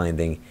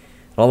pathfinding. It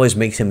always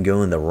makes him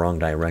go in the wrong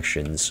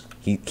directions.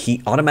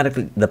 He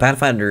automatically... The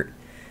Pathfinder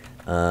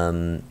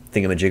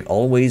thingamajig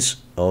always...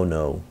 Oh,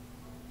 no.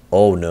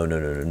 Oh, no, no,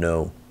 no, no,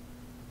 no.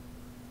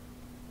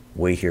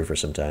 Wait here for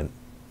some time.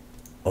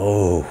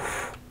 Oh,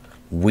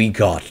 we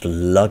got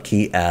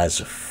lucky as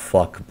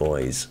fuck,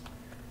 boys.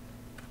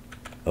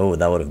 Oh,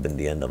 that would have been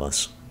the end of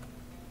us.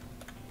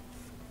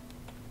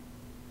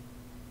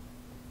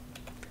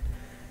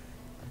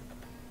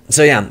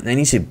 So yeah, I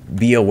need to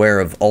be aware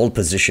of all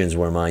positions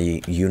where my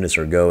units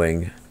are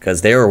going,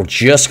 because they're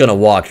just gonna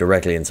walk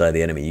directly inside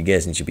the enemy. You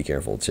guys need to be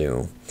careful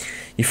too.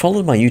 You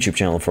followed my YouTube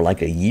channel for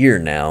like a year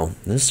now.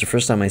 This is the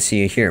first time I see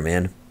you here,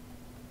 man.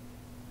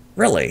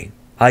 Really?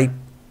 I've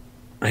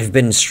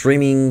been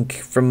streaming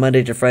from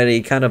Monday to Friday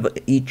kind of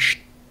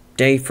each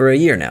day for a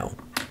year now.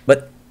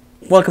 But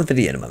welcome to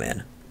the end, my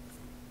man.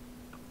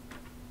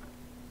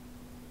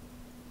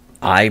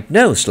 I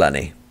know,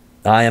 Slanny.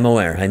 I am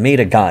aware. I made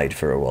a guide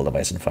for a World of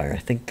Ice and Fire. I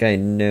think I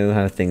know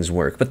how things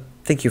work, but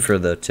thank you for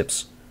the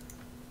tips.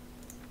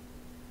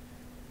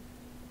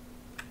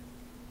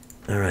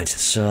 Alright,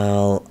 so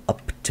I'll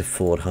up to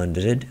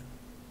 400.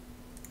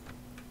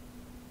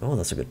 Oh,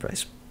 that's a good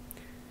price.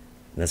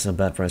 That's not a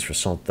bad price for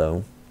salt,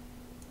 though.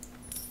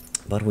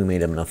 But we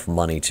made enough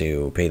money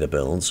to pay the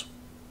bills,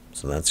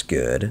 so that's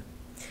good.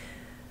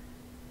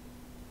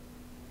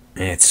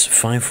 It's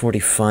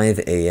 5:45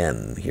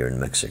 a.m. here in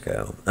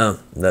Mexico. Oh,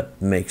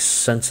 that makes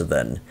sense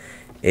then.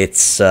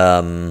 It's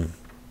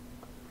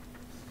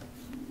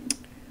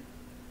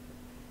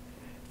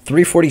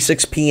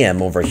 3:46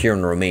 p.m. over here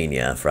in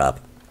Romania, Frap.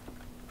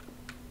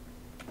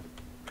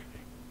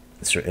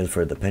 Sir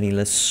Ilford the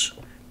Penniless,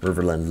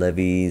 Riverland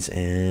Levies,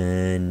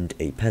 and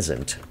a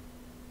peasant.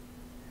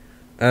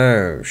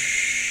 Oh,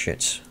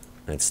 shit.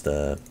 That's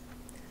the...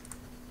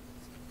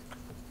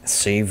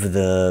 Save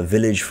the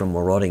village from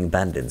marauding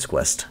bandits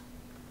quest.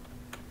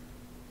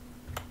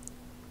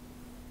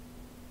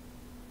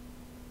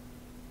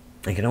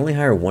 I can only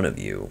hire one of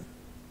you.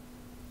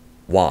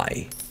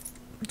 Why?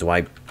 Do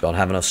I not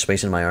have enough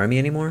space in my army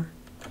anymore?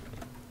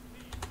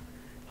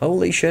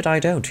 Holy shit, I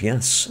don't.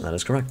 Yes, that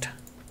is correct.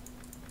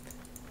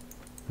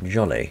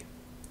 Jolly.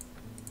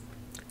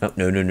 Oh,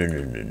 no, no, no,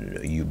 no, no, no,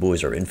 no. You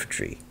boys are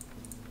infantry.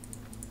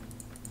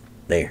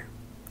 There.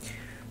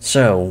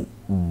 So,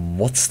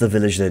 what's the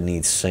village that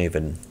needs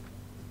saving?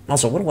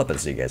 Also, what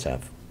weapons do you guys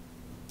have?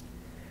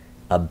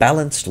 A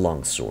balanced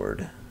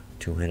longsword.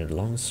 Two-handed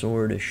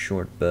longsword, a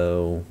short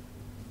bow.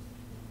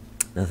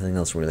 Nothing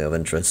else really of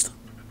interest.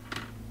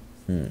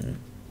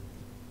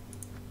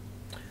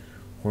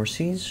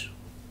 Horsies?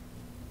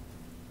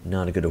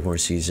 Not a good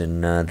horsies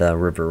in the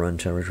River Run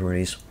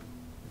territories.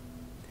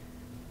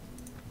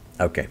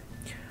 Okay.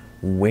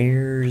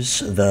 Where's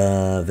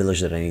the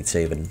village that I need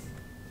saving?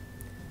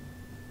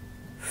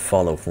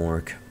 Follow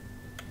Fork.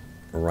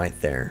 Right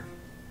there.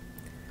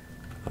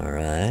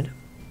 Alright.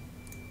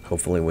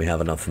 Hopefully we have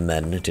enough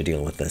men to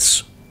deal with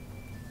this.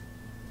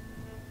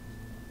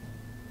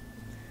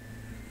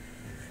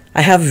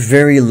 I have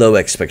very low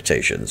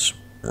expectations,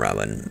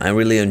 Rowan. I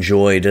really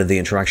enjoyed the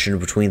interaction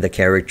between the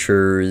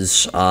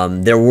characters.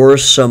 There were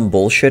some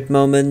bullshit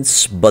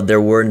moments, but they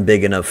weren't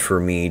big enough for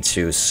me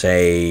to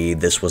say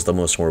this was the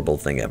most horrible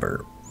thing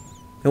ever.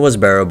 It was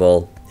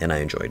bearable, and I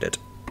enjoyed it.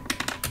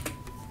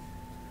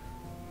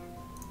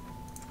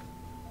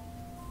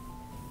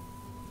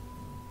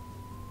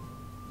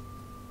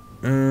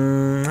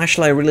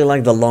 Actually, I really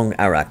like the long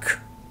Arak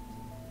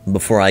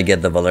before I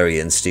get the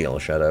Valerian Steel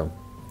Shadow.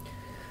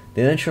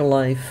 The adventure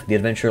life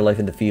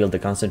in the field, the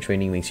constant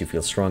training makes you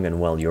feel strong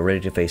and well. You're ready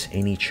to face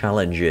any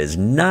challenges.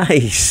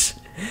 Nice!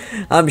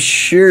 I'm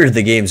sure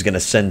the game's gonna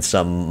send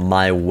some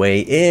my way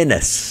in a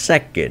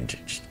second.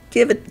 Just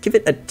give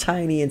it a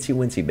tiny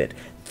incy-wincy bit.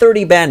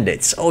 30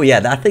 bandits. Oh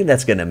yeah, I think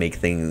that's gonna make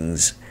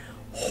things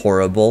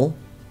horrible.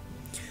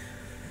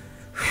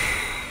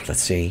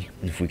 Let's see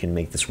if we can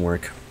make this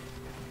work.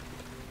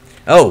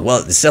 Oh, well,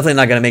 it's definitely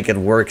not going to make it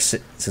work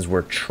since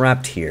we're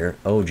trapped here.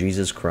 Oh,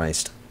 Jesus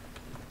Christ.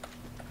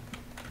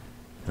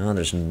 Oh,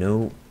 there's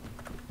no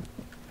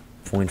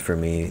point for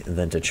me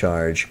than to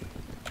charge.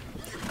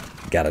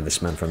 Gotta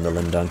dismount from the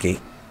limb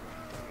donkey.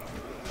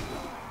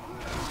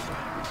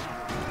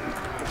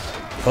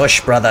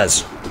 Push,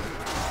 brothers.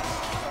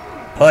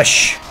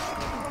 Push.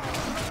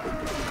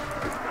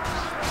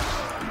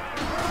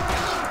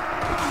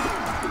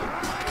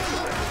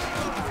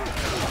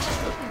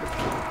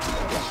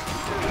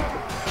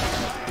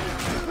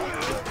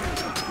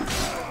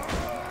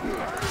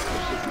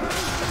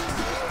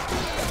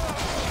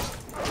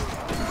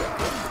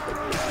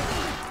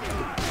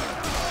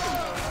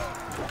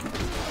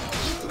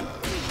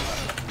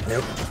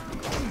 Nope.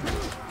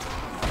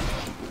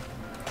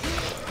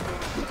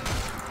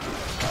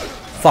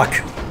 Fuck.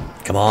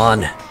 Come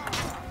on.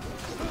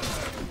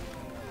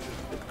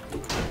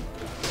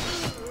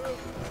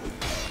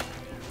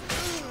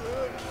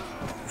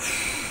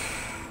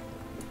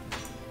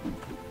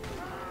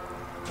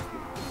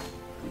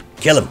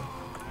 Kill him.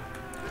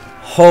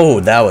 Oh,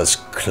 that was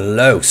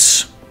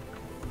close.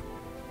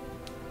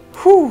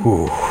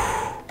 Whew.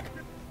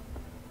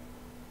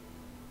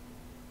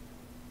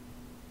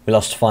 We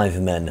lost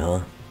 5 men,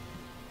 huh?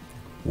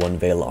 1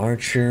 Vale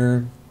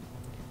Archer.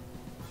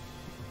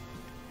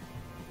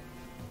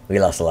 We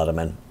lost a lot of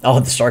men. Oh,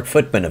 the Stark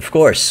Footmen, of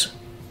course.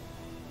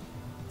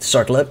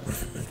 Starklet,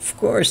 of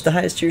course, the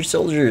highest tier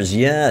soldiers,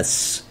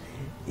 yes.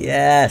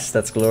 Yes,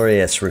 that's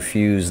glorious.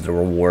 Refuse the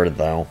reward,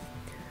 though.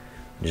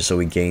 Just so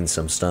we gain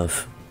some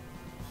stuff.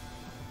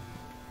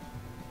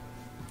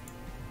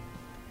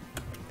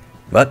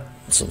 But,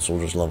 some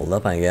soldiers leveled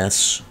up, I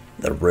guess.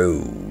 The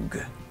Rogue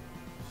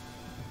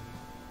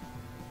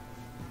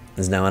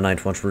is now a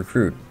Night Watch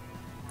recruit.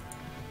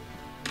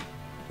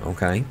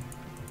 Okay.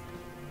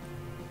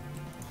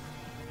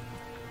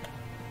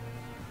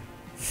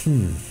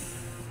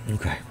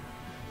 Okay.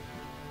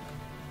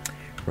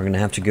 We're gonna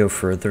have to go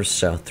further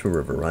south through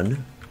River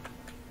Run.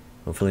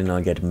 Hopefully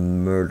not get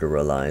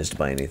murderalized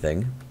by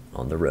anything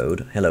on the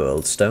road. Hello,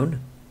 Old Stone.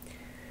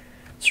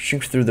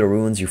 Searching through the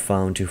ruins, you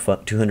found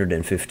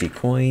 250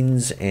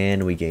 coins,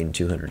 and we gained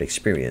 200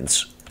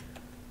 experience.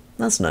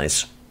 That's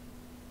nice.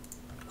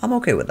 I'm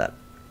okay with that.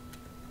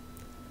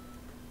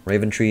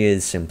 Raven Tree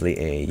is simply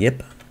a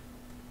yip.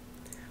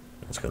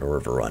 Let's go to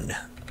River Run.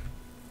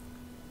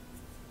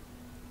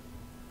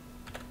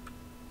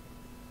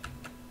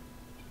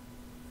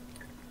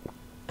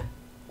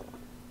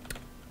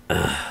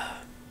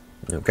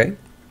 Okay.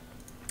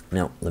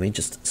 Now, let me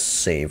just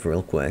save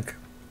real quick.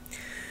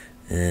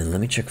 And let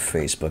me check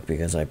Facebook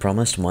because I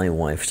promised my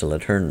wife to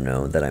let her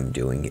know that I'm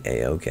doing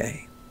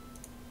A-okay.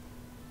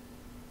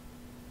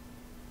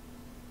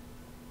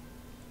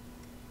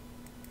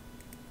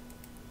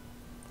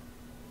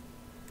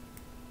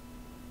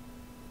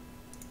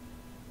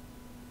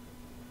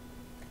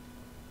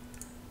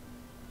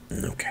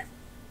 Okay.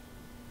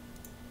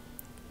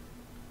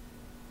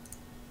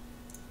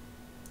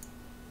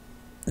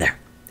 There.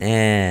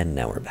 And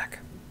now we're back.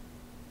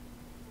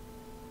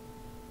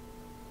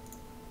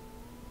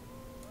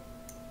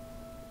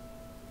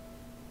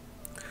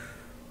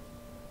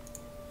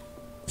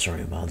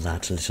 Sorry about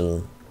that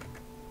little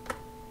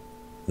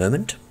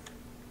moment.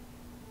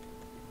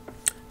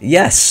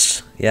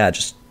 Yes! Yeah,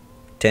 just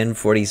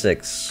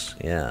 10:46.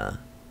 Yeah.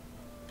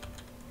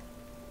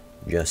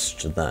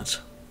 Just that.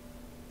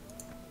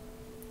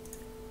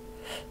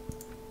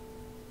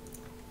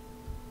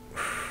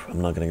 I'm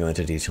not going to go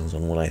into details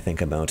on what I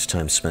think about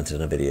time spent in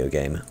a video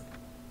game.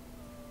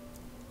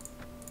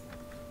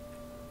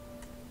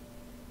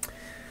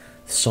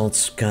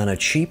 Salt's kind of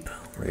cheap.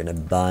 We're going to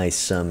buy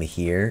some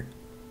here.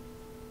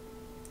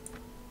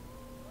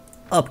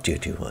 Up to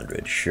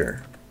 200,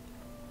 sure.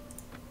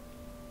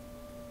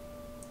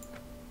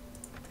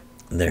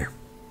 There.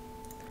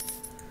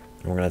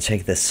 We're going to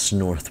take this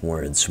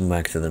northwards,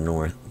 back to the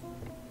north.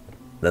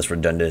 That's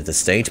redundant to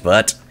state,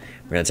 but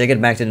we're going to take it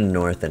back to the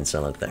north and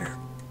sell it there.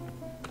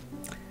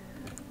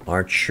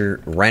 Archer,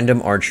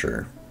 random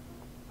archer.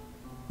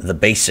 The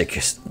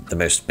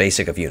most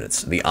basic of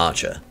units, the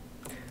archer.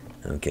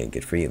 Okay,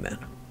 good for you, man.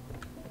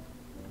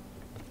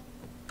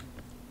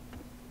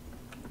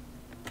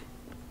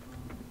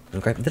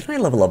 Okay, did I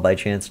level up by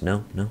chance?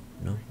 No.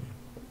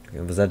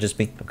 Was that just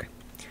me? Okay.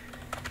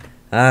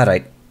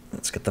 Alright,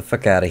 let's get the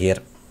fuck out of here.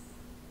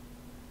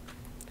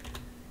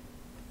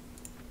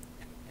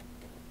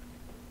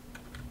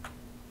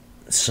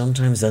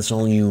 Sometimes that's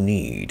all you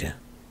need.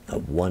 A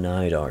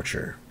one-eyed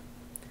archer.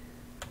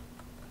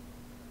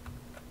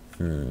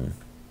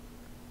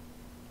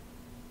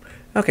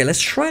 Okay,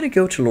 let's try to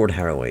go to Lord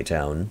Haraway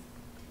Town.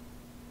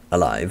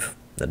 Alive.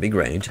 That'd be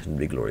great. That'd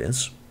be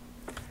glorious.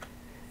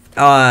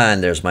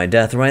 And there's my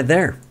death right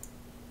there.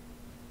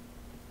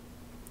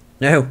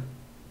 No.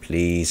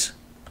 Please.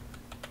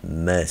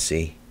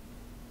 Mercy.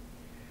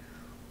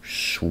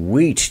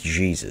 Sweet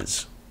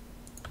Jesus.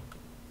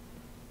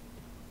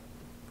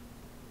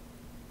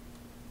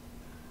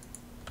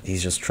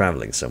 He's just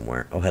traveling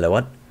somewhere. Oh, hello,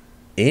 what?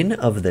 Inn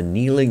of the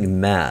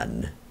Kneeling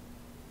Man.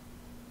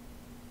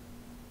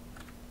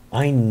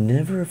 I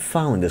never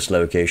found this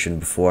location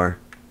before.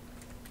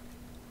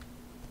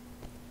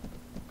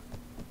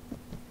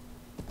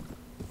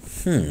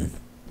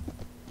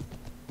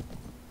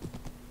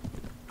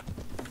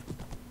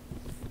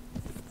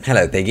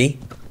 Hello, Piggy.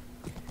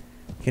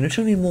 Can you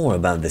tell me more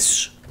about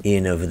this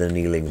Inn of the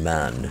Kneeling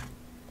Man?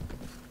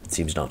 It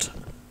seems not.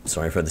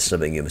 Sorry for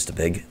disturbing you, Mr.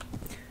 Pig.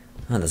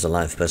 Ah, there's a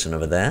live person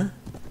over there.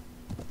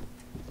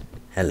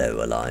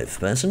 Hello, alive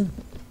person.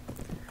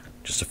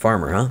 Just a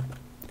farmer, huh?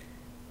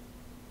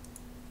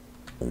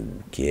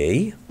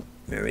 Okay.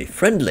 Very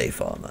friendly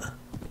farmer.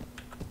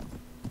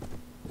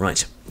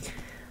 Right.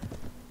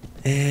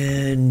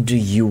 And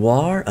you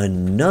are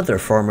another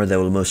farmer that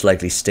will most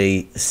likely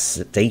state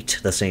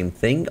the same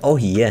thing. Oh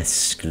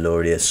yes,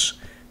 glorious.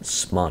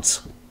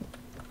 Smart.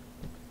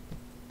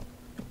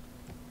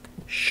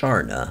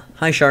 Sharna.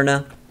 Hi,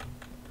 Sharna.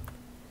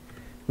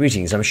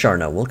 Greetings, I'm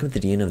Sharna. Welcome to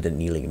the Inn of the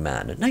Kneeling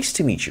Man. Nice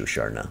to meet you,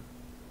 Sharna.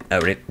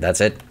 Oh,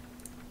 that's it?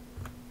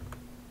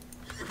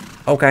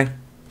 Okay.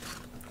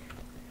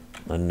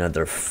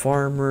 Another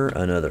farmer,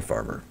 another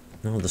farmer.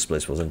 Oh, this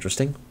place was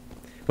interesting.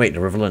 Wait, a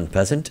Riverland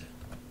peasant?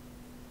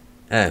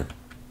 Oh,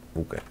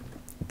 okay.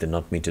 Did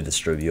not mean to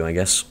disturb you, I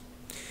guess.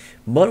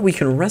 But we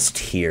can rest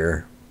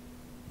here.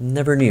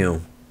 Never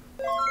knew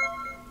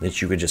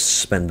that you could just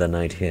spend the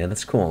night here.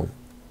 That's cool.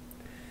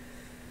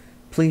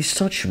 Please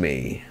touch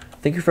me.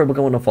 Thank you for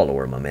becoming a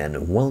follower, my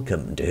man.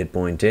 Welcome to Hit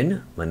Point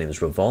Inn. My name is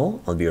Raval.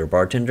 I'll be your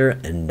bartender,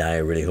 and I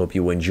really hope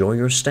you enjoy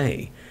your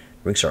stay.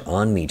 Drinks are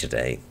on me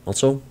today.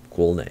 Also,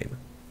 cool name.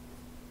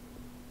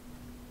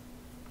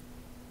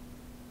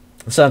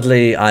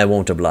 Sadly, I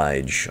won't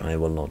oblige. I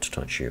will not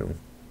touch you.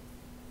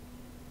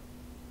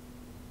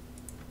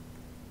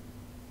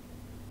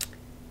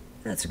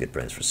 That's a good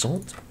price for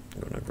salt.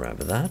 I'm gonna grab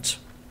that.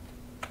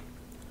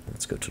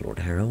 Let's go to Lord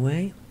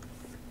Harroway.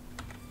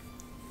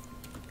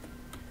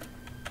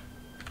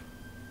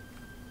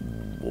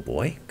 Oh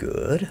boy,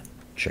 good.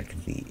 Check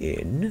the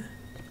inn.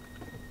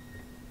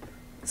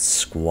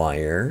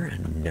 Squire,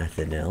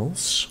 nothing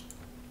else.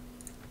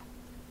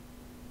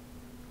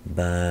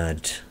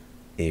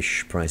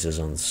 Bad-ish prices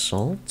on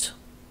salt.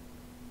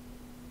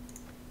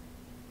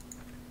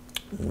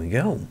 There we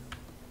go.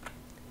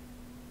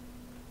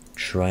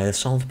 Try the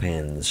salt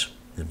pans.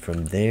 And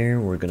from there,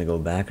 we're gonna go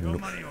back and... Your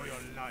money or your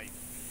life.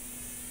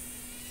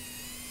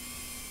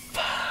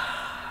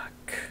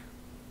 Fuck.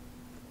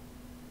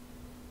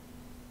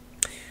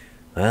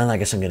 Well, I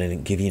guess I'm gonna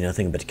give you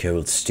nothing but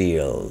cold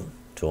steel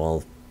to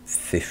all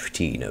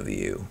 15 of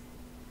you.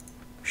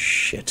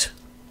 Shit.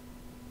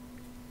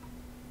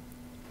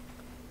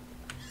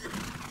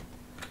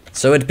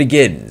 So it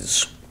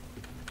begins.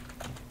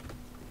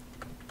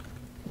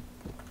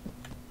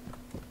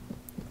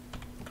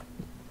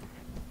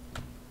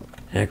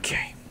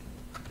 Okay.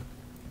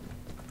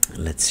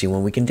 Let's see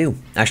what we can do.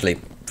 Actually,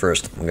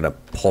 first, I'm gonna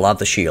pull out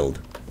the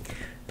shield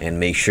and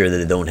make sure that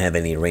they don't have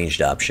any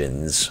ranged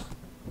options.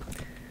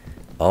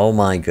 Oh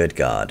my good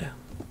god.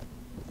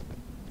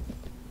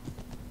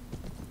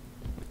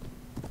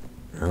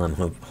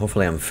 Well,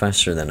 hopefully I'm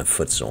faster than a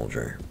foot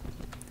soldier.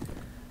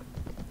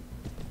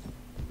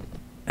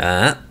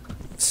 Ah,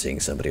 seeing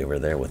somebody over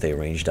there with a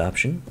ranged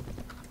option.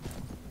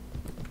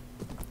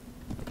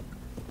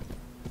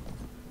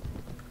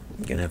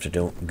 Gonna have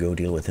to go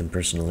deal with him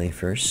personally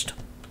first.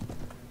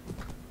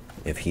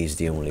 If he's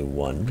the only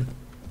one.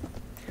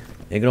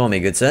 Ignore me,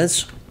 good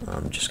says.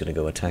 I'm just gonna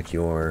go attack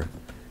your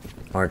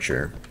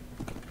archer.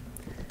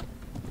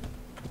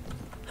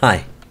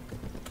 Hi.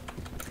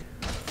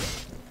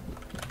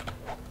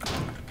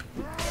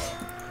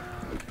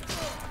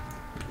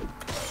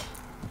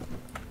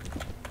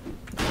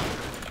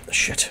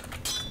 Shit.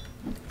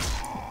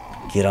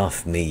 Get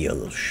off me, you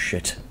little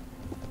shit.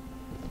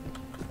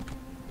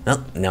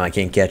 Well, now I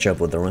can't catch up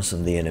with the rest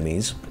of the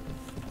enemies.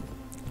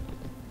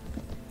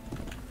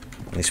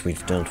 At least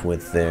we've dealt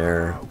with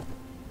their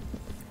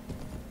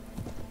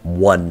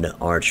one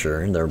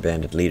archer, their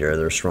bandit leader,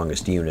 their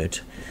strongest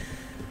unit.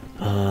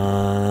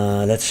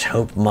 Let's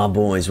hope my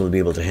boys will be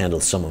able to handle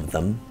some of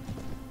them.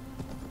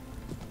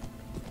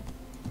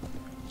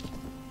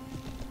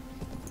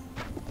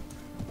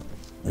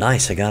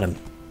 Nice, I got him.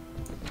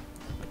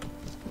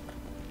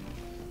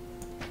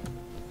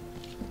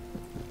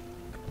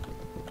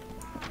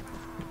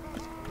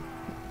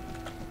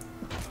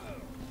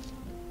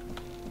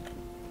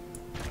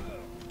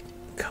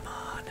 Come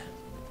on.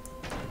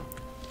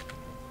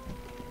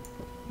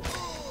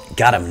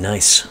 Got him,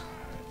 nice.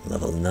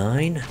 Level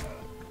 9.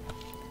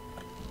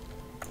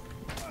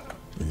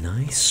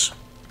 Nice.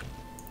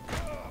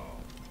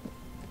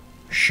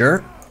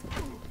 Sure.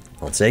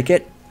 I'll take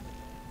it.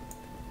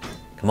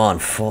 Come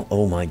on,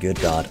 oh my good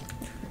god.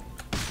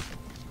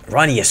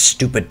 Run, you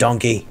stupid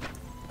donkey.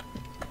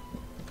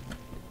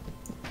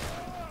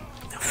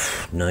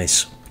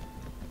 Nice.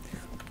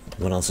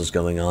 What else is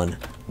going on?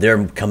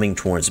 They're coming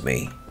towards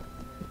me.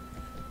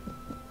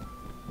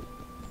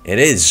 It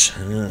is.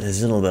 It's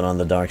a little bit on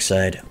the dark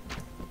side.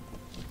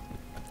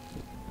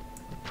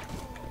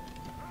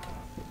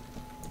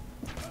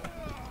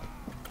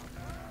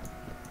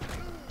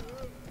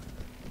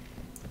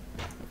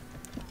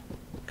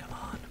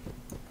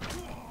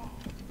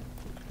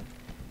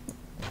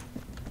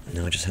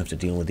 Now I just have to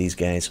deal with these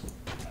guys.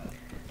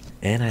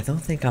 And I don't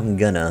think I'm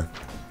gonna.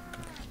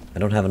 I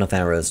don't have enough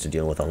arrows to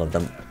deal with all of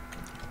them.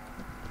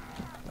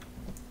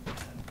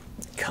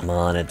 Come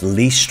on, at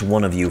least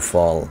one of you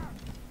fall.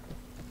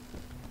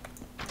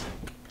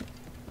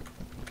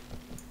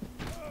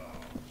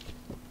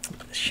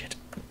 Shit.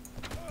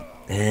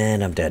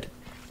 And I'm dead.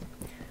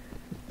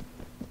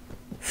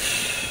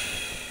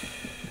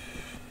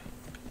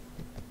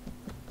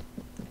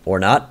 Or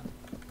not.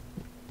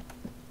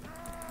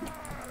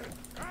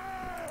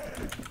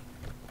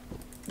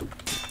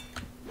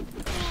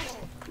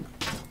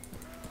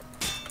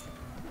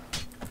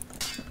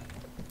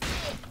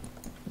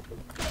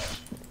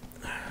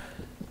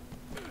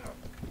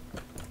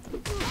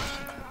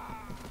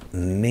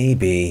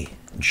 Maybe,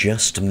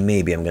 just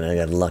maybe, I'm gonna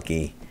get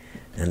lucky,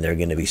 and they're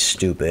gonna be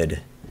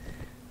stupid.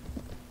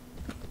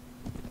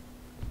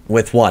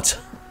 With what?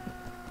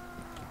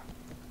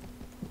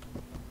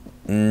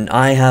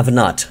 I have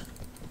not,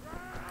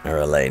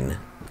 Erlane.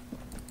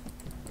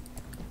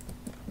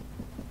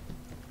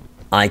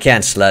 I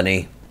can't,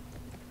 Slutty.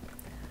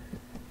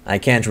 I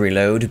can't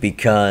reload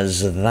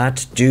because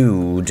that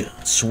dude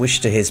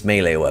switched to his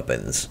melee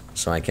weapons,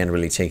 so I can't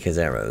really take his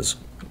arrows.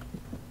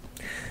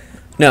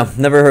 No,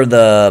 never heard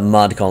the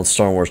mod called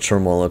Star Wars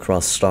Turmoil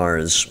Across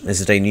Stars.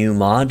 Is it a new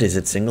mod? Is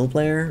it single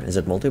player? Is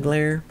it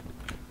multiplayer?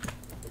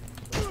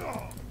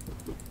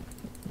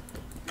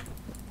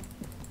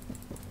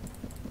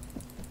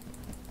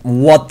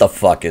 What the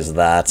fuck is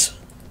that?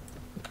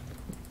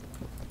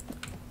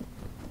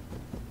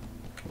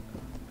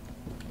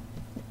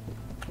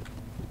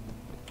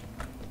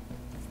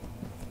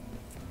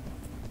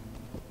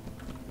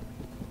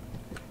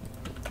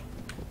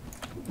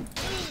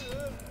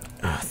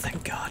 Oh,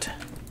 thank God.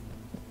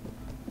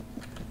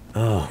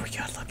 Oh, we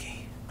got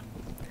lucky.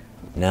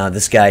 Now,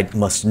 this guy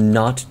must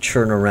not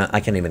turn around. I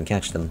can't even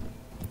catch them.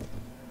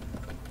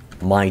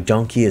 My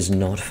donkey is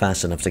not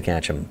fast enough to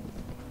catch him.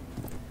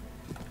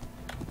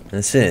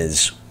 This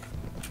is...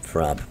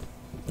 Frab.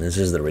 This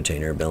is the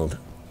retainer build.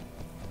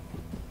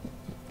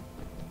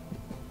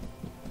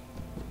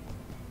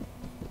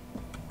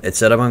 It's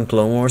set up on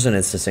Clone Wars and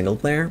it's a single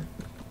player.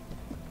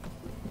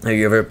 Have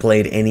you ever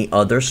played any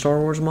other Star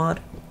Wars mod?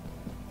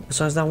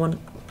 Besides that one?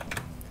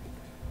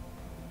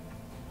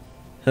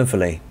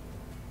 Hopefully.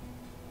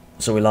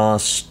 So we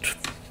lost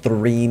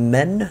 3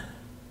 men.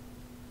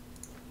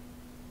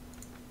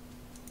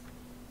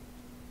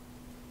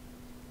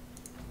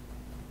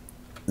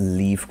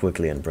 Leave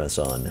quickly and press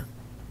on.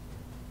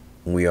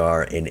 We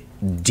are in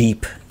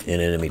deep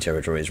in enemy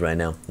territories right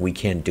now. We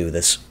can't do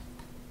this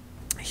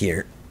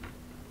here.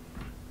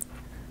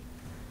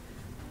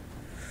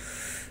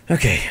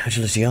 Okay,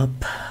 agility up.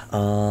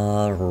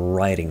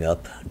 Riding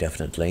up,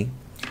 definitely.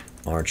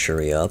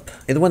 Archery up.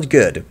 It went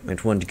good.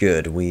 It went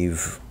good.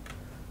 We've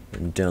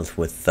dealt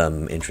with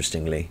them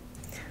interestingly.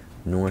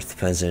 North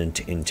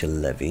Peasant into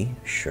Levy,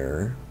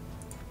 sure.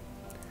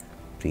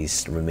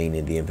 Please remain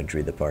in the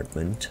infantry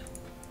department.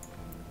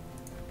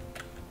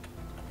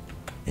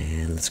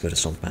 And let's go to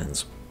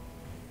Saltpans.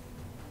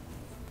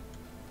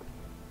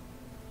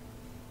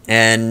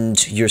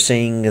 And you're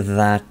saying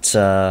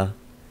that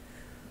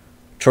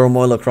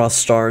Turmoil Across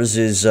Stars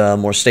is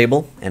more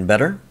stable and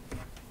better?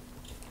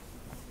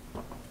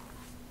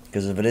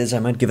 Because if it is, I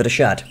might give it a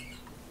shot.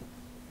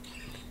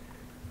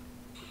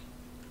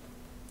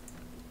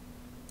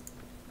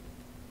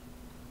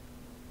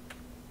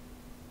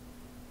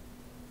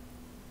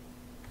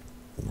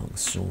 Long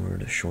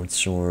sword, short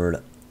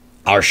sword.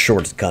 Our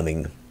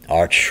shortcoming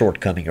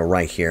are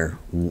right here.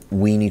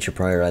 We need to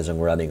prioritize on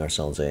grabbing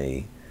ourselves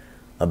a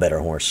better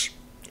horse.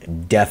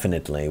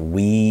 Definitely.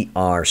 We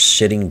are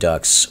sitting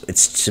ducks.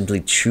 It's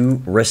simply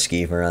too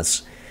risky for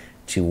us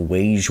to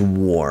wage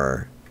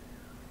war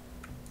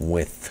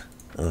with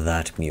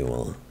that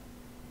mule.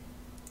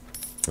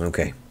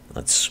 Okay,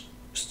 let's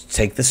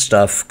take the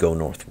stuff, go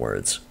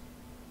northwards.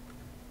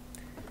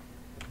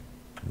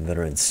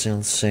 Veteran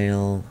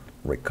sail.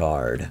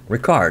 Ricard.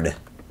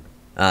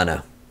 Ah,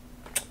 no.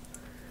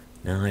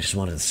 No, I just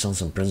wanted to sell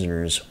some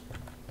prisoners.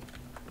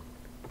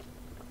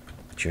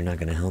 But you're not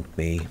gonna help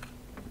me,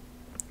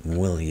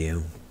 will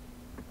you?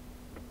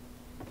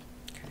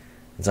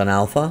 It's on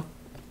Alpha?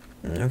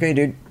 Okay,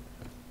 dude.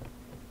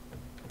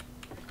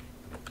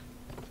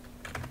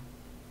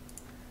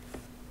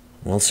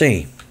 We'll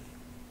see.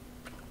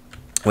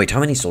 Wait, how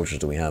many soldiers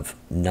do we have?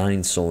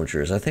 9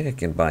 soldiers. I think I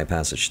can buy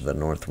passage to the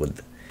north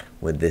with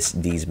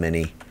these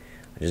many.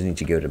 I just need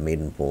to go to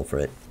Maidenpool for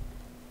it.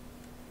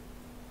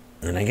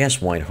 And I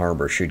guess White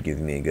Harbor should give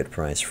me a good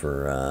price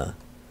for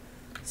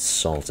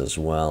salt as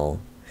well.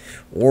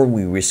 Or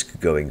we risk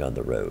going on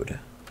the road.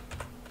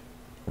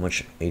 How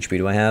much HP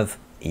do I have?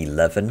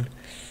 11.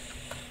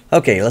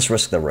 Okay, let's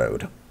risk the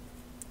road.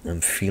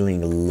 I'm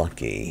feeling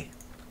lucky.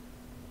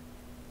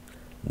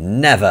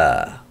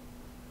 Never!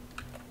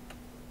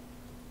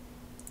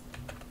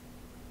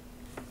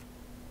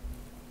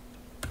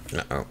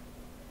 Uh-oh.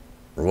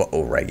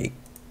 Uh-oh, Reggie.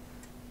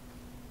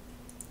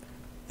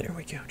 There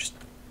we go, just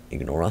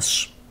ignore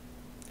us.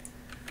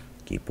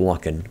 Keep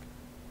walking.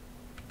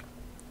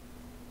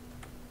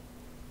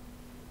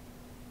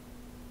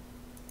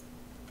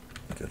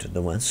 Go to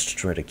the west,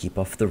 try to keep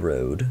off the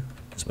road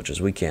as much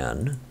as we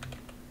can.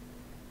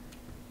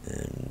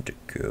 And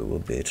go a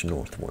bit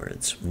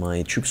northwards.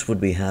 My troops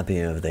would be happy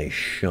if they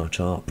shut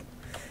up.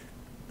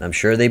 I'm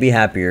sure they'd be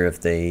happier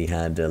if they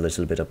had a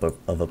little bit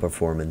of a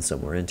performance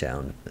somewhere in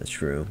town. That's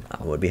true.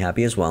 I would be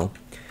happy as well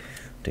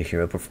to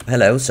hear a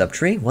Hello,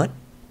 Subtree? What?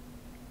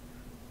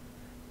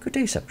 Good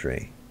day,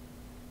 Subtree.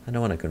 I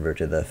don't want to convert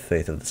to the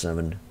Faith of the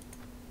Seven.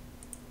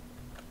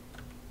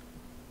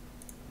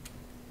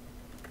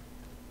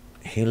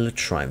 Hill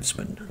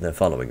tribesmen. They're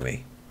following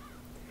me.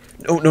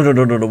 No, no, no,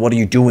 no, no, no. What are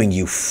you doing,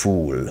 you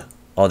fool?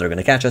 Oh, they're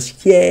gonna catch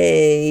us.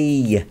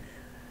 Yay!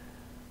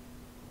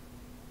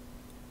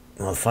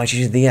 I'll fight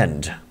you to the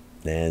end.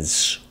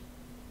 There's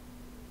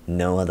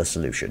no other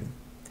solution.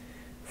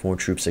 4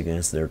 troops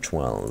against their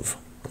 12.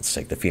 Let's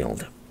take the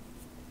field.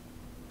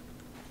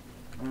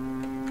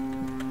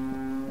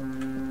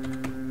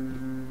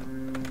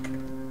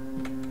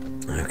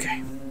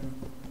 Okay.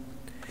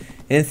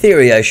 In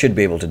theory, I should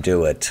be able to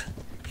do it.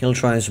 Hill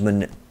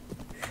tribesmen...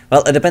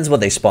 Well, it depends what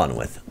they spawn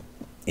with.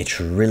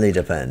 It really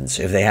depends.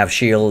 If they have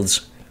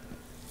shields,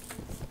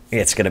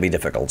 it's going to be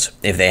difficult.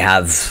 If they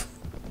have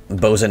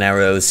bows and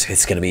arrows,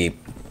 it's going to be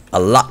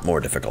a lot more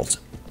difficult.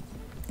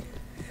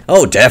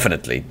 Oh,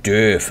 definitely.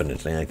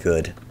 Definitely I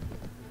could.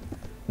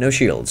 No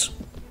shields.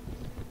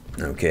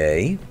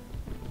 Okay.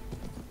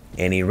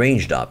 Any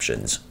ranged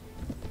options?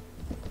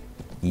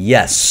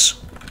 Yes.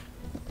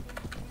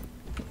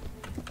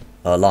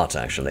 A lot,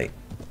 actually.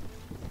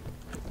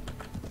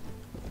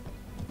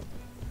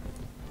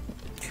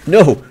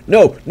 No!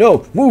 No!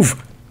 No!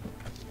 Move!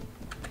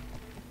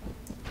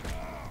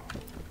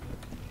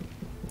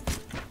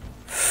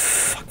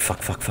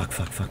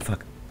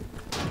 Fuck.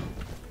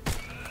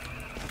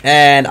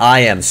 And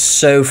I am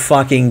so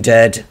fucking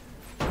dead.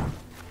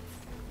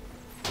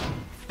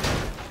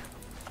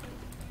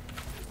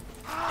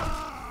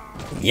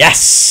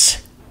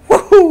 Yes!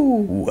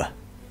 Woohoo!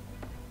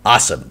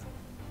 Awesome.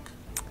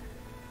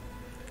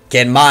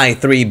 Can my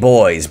 3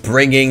 boys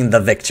bringing the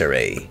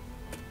victory?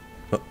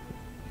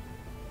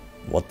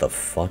 What the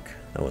fuck?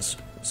 That was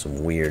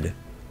some weird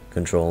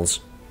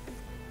controls.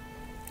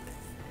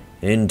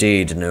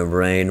 Indeed, no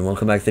brain.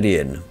 Welcome back to the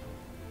inn.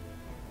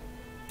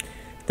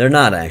 They're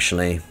not,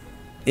 actually.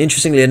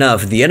 Interestingly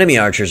enough, the enemy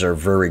archers are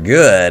very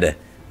good.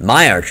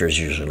 My archers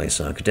usually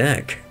suck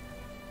dick.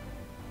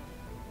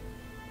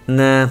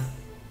 Nah.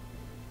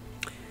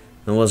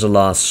 It was a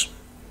loss.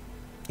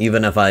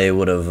 Even if I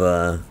would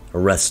have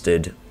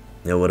arrested,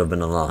 it would have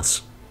been a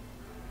loss.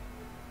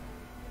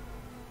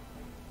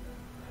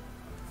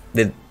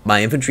 Did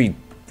my infantry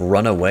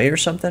run away or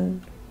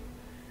something?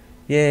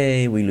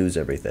 Yay, we lose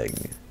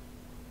everything.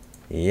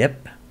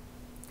 Yep.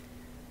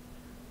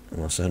 I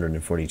lost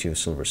 142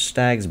 silver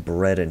stags,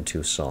 bread, and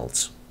 2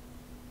 salts.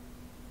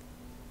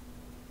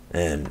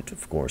 And,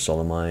 of course,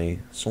 all of my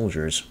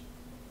soldiers.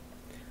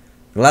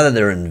 Glad that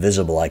they're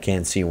invisible. I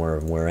can't see where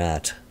we're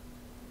at.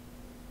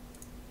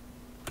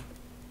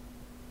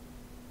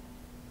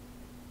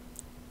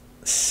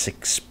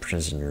 Six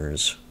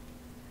prisoners.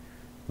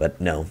 But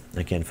no,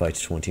 I can't fight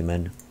 20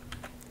 men.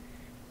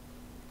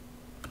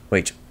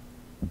 Wait,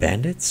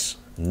 bandits?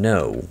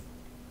 No.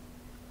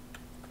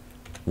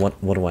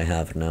 What do I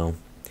have now?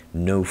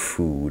 No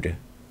food.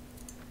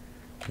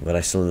 But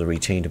I still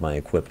retained my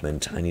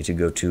equipment. I need to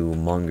go to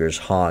Monger's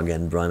Hog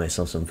and buy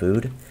myself some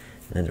food.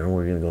 And then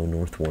we're going to go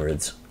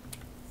northwards.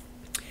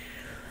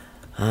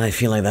 I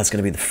feel like that's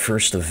going to be the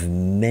first of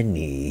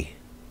many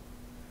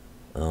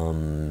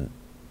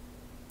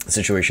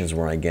situations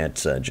where I get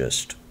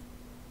just...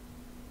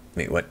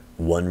 Wait, what?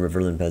 One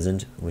Riverland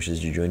peasant wishes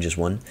to join, just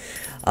one?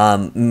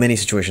 Many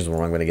situations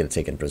where I'm going to get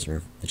taken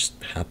prisoner. It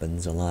just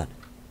happens a lot.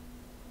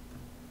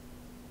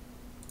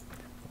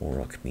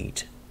 Orc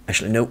meat.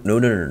 Actually, no.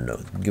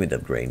 Give me the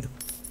grain.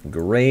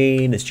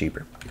 Grain is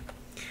cheaper.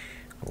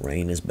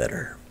 Grain is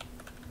better.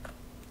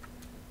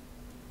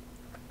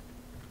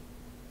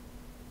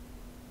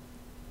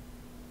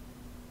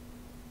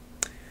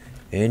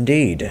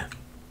 Indeed.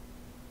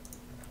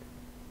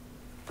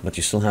 But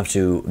you still have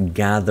to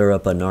gather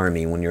up an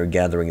army when you're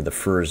gathering the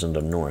furs in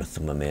the north,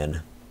 my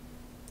man.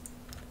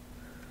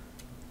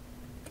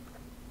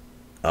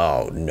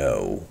 Oh,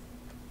 no.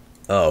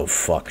 Oh,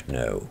 fuck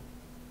no.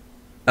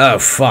 Oh,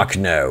 fuck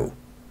no.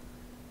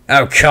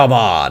 Oh, come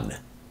on.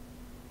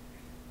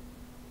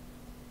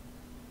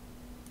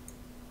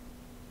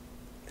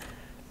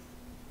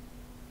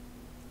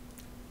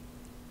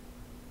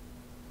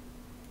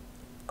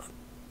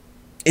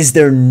 Is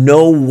there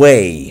no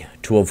way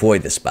to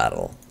avoid this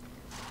battle?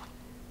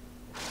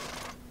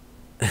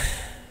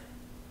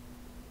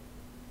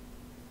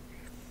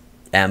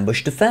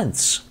 Ambush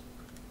defense.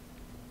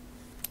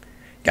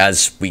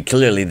 Guys, we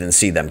clearly didn't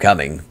see them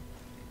coming.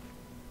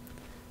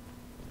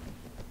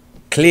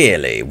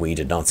 Clearly, we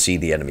did not see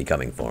the enemy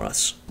coming for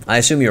us. I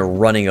assume you're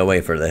running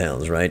away for the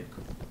hills, right?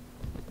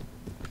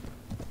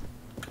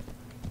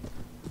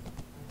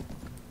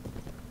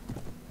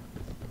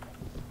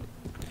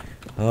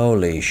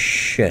 Holy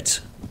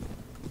shit.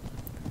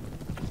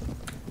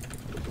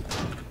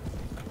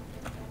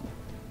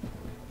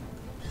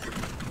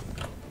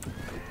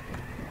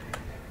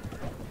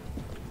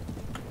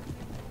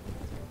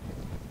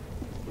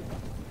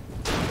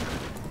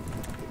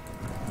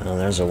 Oh,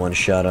 there's a one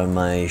shot on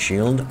my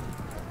shield.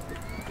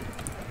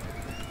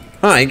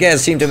 Huh, you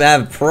guys seem to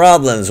have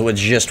problems with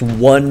just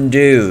one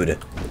dude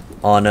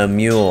on a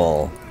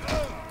mule.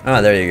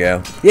 Ah, there you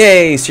go.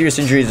 Yay, serious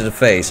injury to the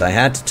face. I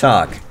had to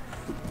talk.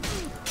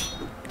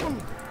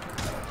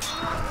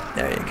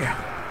 There you go.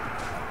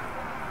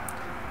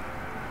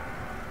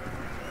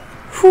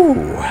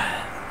 Whew.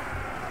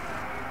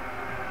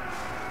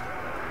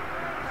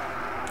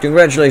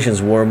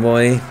 Congratulations, war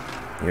boy.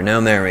 You're now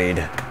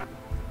married.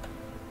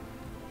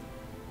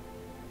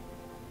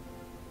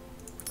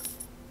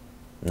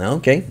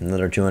 Okay,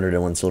 another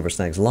 201 silver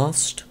snags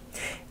lost.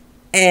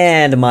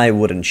 And my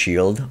wooden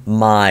shield,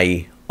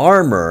 my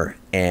armor,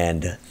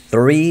 and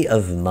 3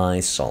 of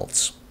my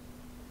salts.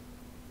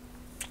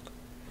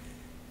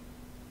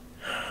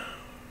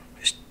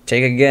 There's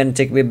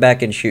Take me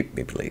back and shoot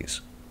me, please.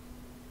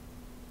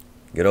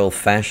 Good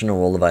old-fashioned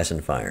roll of ice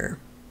and fire.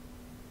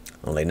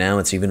 Only now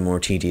it's even more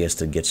tedious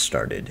to get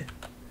started.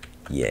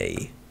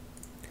 Yay.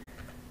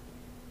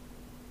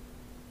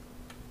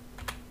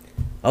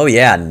 Oh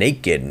yeah,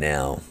 naked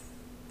now.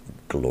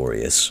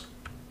 Glorious.